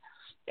Warren,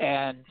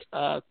 and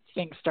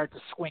things start to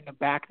swing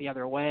back the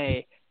other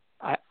way.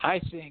 I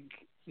think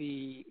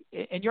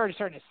and you're already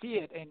starting to see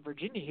it in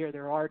Virginia here.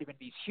 There have already been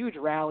these huge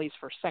rallies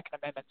for Second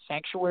Amendment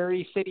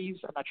sanctuary cities.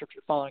 I'm not sure if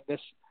you're following this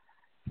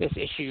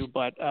issue,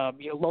 but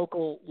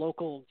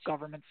local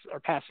governments are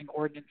passing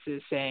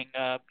ordinances saying,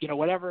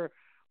 whatever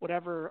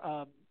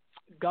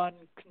gun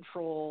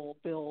control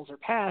bills are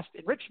passed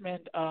in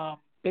Richmond,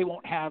 they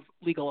won't have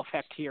legal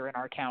effect here in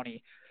our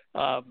county.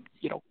 I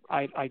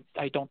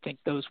don't think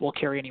those will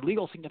carry any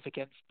legal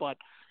significance, but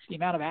the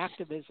amount of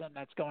activism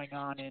that's going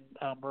on in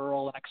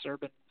rural and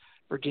exurban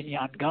Virginia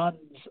on guns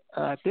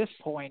at this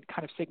point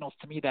kind of signals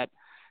to me that,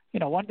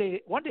 one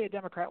day a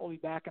Democrat will be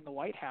back in the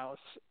White House,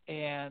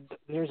 and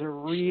there's a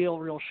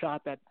real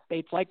shot that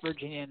states like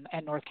Virginia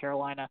and North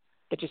Carolina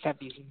that just have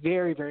these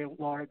very, very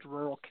large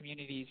rural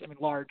communities,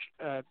 large,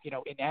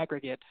 in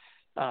aggregate,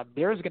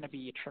 there's going to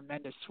be a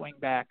tremendous swing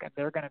back, and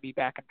they're going to be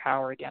back in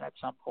power again at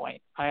some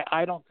point.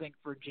 I don't think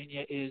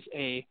Virginia is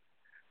a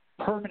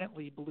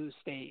permanently blue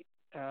state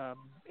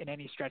in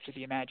any stretch of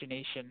the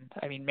imagination.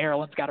 I mean,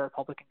 Maryland's got a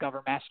Republican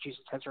governor,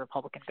 Massachusetts has a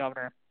Republican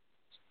governor,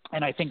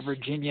 and I think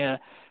Virginia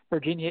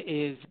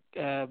is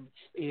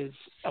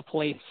a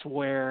place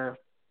where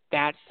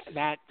that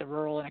the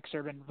rural and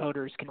exurban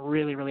voters can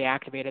really, really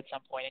activate at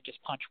some point and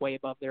just punch way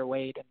above their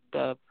weight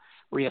and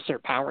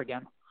reassert power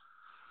again.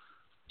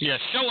 Yeah,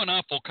 showing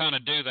up will kind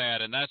of do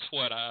that, and that's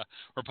what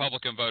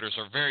Republican voters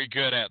are very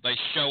good at. They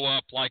show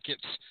up like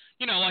it's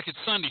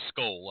Sunday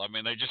school. I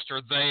mean, they just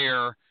are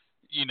there,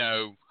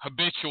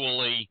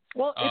 habitually.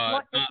 Well,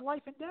 it's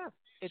life and death.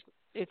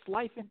 It's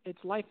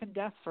life and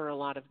death for a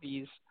lot of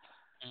these.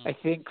 I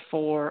think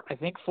for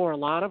a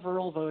lot of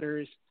rural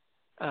voters,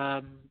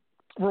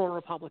 rural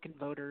Republican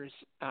voters,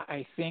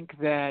 I think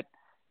that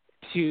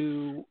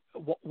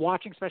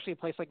watching, especially a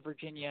place like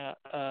Virginia,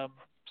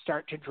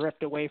 start to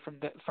drift away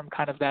from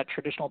kind of that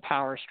traditional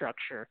power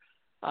structure,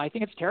 I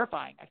think it's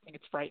terrifying. I think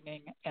it's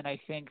frightening, and I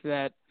think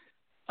that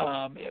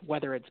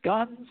whether it's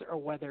guns or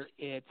whether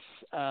it's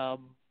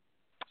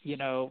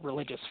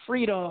religious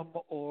freedom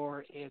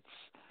or it's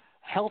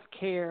health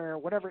care,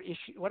 whatever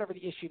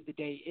the issue of the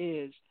day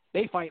is,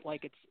 they fight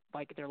like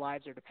their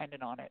lives are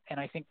dependent on it. And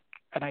I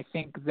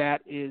think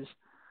that is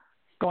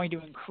going to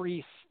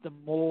increase the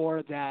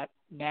more that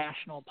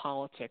national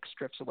politics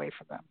drifts away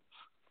from them.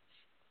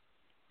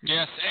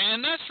 Yes,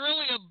 and that's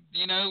really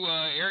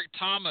Eric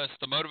Thomas,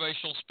 the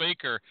motivational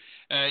speaker.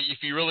 If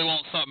you really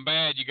want something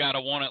bad, you got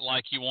to want it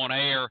like you want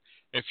air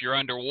if you're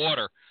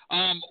underwater.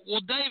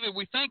 Well, David,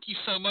 we thank you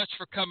so much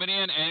for coming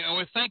in, and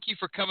we thank you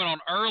for coming on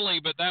early,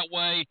 but that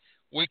way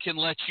we can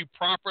let you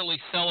properly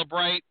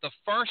celebrate the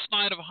first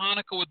night of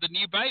Hanukkah with the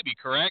new baby,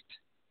 correct?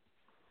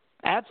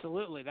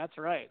 Absolutely, that's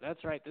right.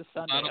 This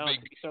Sunday, it'll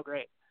be so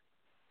great.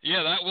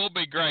 Yeah, that will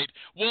be great.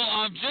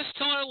 Well, just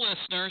tell our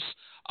listeners,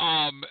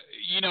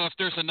 if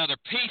there's another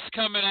piece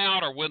coming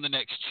out or when the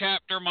next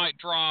chapter might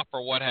drop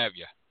or what have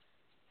you.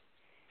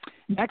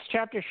 Next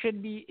chapter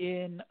should be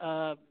in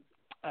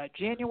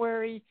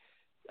January.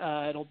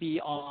 It'll be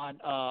on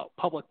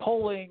public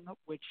polling,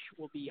 which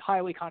will be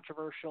highly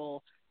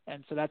controversial,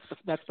 and so that's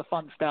the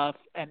fun stuff.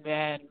 And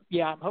then,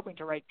 I'm hoping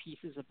to write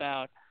pieces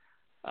about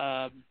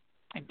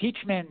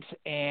impeachment,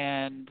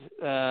 and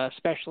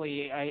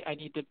especially I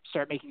need to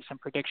start making some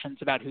predictions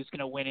about who's going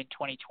to win in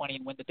 2020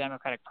 and win the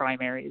Democratic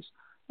primaries,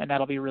 and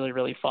that'll be really,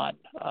 really fun.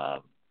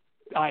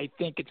 I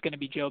think it's going to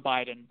be Joe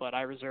Biden, but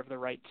I reserve the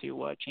right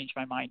to change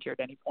my mind here at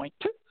any point.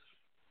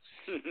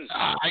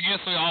 I guess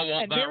we all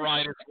want that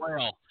right as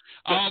well.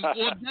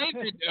 Well,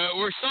 David,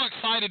 we're so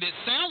excited. It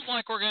sounds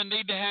like we're going to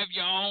need to have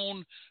you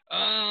on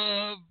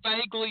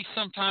vaguely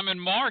sometime in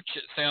March,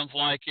 it sounds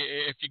like,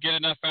 if you get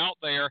enough out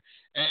there,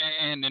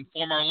 and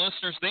inform our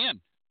listeners then.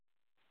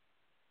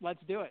 Let's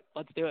do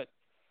it.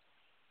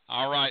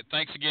 All right.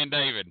 Thanks again,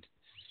 David.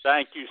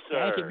 Thank you, sir.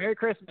 Thank you. Merry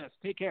Christmas.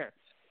 Take care.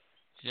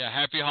 Yeah,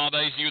 happy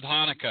holidays to you with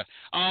Hanukkah.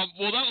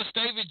 Well, that was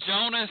David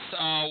Jonas,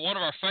 one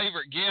of our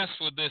favorite guests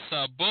with this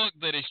book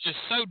that is just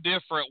so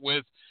different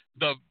with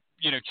the,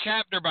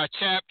 chapter by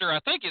chapter.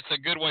 I think it's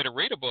a good way to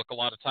read a book a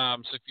lot of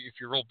times if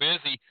you're real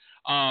busy.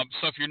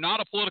 So if you're not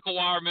a Political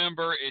Wire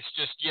member, it's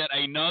just yet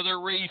another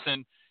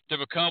reason to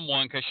become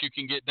one, because you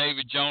can get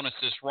David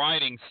Jonas's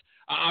writings.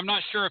 I'm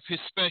not sure if his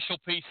special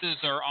pieces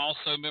are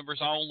also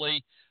members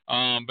only,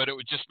 but it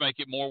would just make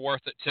it more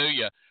worth it to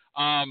you.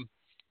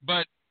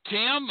 But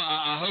Tim,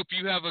 I hope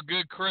you have a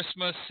good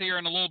Christmas here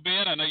in a little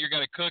bit. I know you're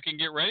going to cook and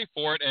get ready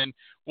for it. And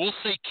we'll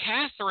see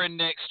Catherine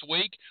next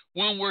week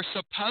when we're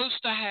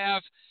supposed to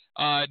have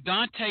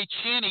Dante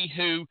Cheney,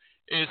 who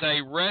is a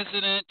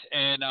resident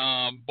and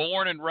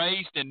born and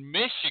raised in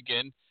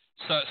Michigan.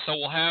 So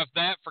we'll have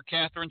that for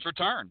Catherine's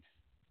return.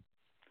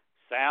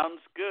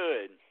 Sounds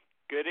good.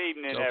 Good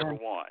evening,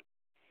 everyone.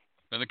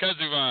 And the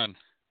Kudzu.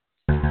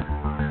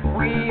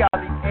 We are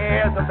the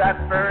heirs of that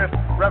first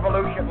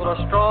revolution. Will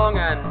a strong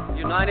and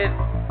united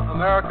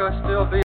America still be